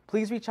anything,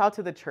 please reach out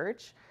to the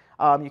church.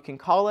 You can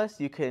call us,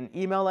 you can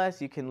email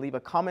us, you can leave a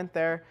comment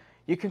there.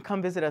 You can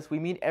come visit us. We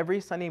meet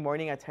every Sunday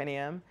morning at 10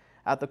 a.m.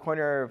 at the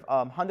corner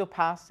of Hondo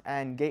Pass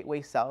and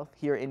Gateway South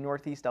here in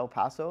Northeast El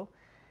Paso.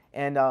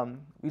 And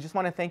we just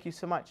want to thank you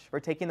so much for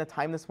taking the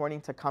time this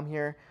morning to come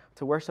here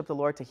to worship the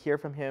Lord, to hear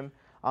from Him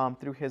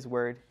through His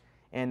Word.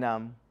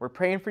 And we're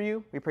praying for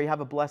you. We pray you have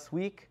a blessed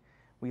week.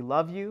 We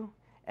love you,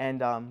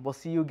 and we'll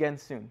see you again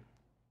soon.